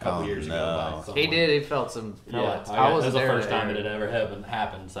at a couple years ago. He did. He felt some pellets. I was the first time it had ever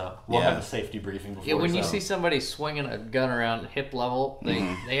happened. So we'll have a safety briefing before. Yeah, when you see somebody swinging a gun around hip level,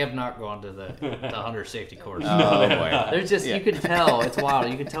 they have not gone to the hunter safety course. Oh boy, they're just you can tell it's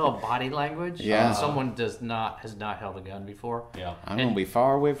wild. You can tell body language. Yeah, someone has not held a gun before. Yeah, I'm gonna be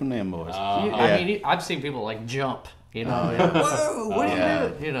far away from them boys. I mean, I've seen people like jump. Whoa! What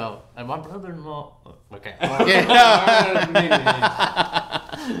are you doing? And my brother-in-law. Okay.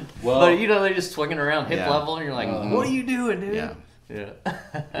 Well, but they're just swinging around hip level, and you're like, "What are you doing, dude?" Yeah.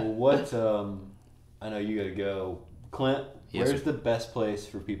 Well, I know you got to go, Clint. Where's the best place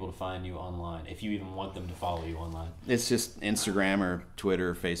for people to find you online, if you even want them to follow you online? It's just Instagram or Twitter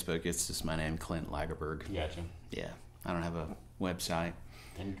or Facebook. It's just my name, Clint Lagerberg. Gotcha. Yeah, I don't have a website.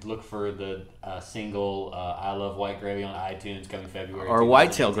 And look for the single "I Love White Gravy" on iTunes coming February. Or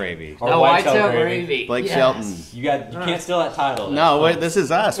Whitetail Gravy. Or Whitetail Gravy. Blake Shelton. You can't steal that title. No, wait, this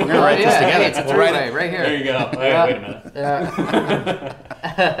is us. We're gonna write this together. It's a three-way right here. There you go. Wait a minute.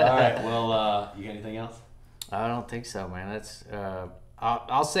 All right. Well, you got anything else? I don't think so, man. That's.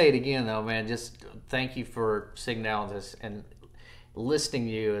 I'll say it again though, man. Just thank you for sitting down with us, and listening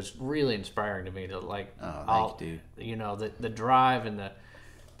to you is really inspiring to me. To like, thank you, dude. The drive and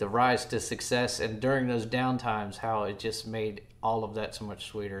the rise to success, and during those downtimes, how it just made all of that so much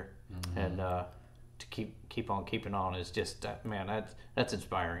sweeter. And to keep on keeping on is just man, that's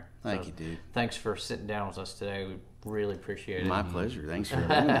inspiring. Thank you, dude. Thanks for sitting down with us today. We really appreciate it. My pleasure. Thanks for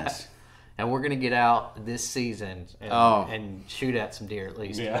doing this. and we're gonna get out this season and shoot at some deer at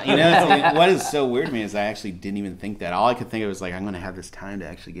least. Yeah. You know, what is so weird to me is I actually didn't even think that. All I could think of was like, I'm going to have this time to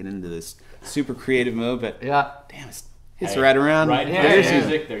actually get into this super creative mode. But damn, it's right around. Right in deer season.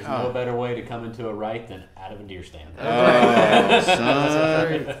 music, there's no better way to come into a right than out of a deer stand. Oh,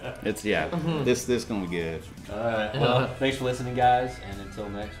 son. It's this is going to be good. All right. Well, thanks for listening, guys, and until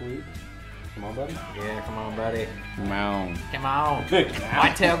next week. Come on, buddy. Yeah, come on, buddy. Come on. Come on.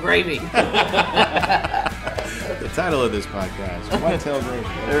 Whitetail gravy. The title of this podcast, Whitetail Gravy.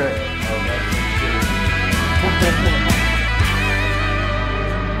 All right.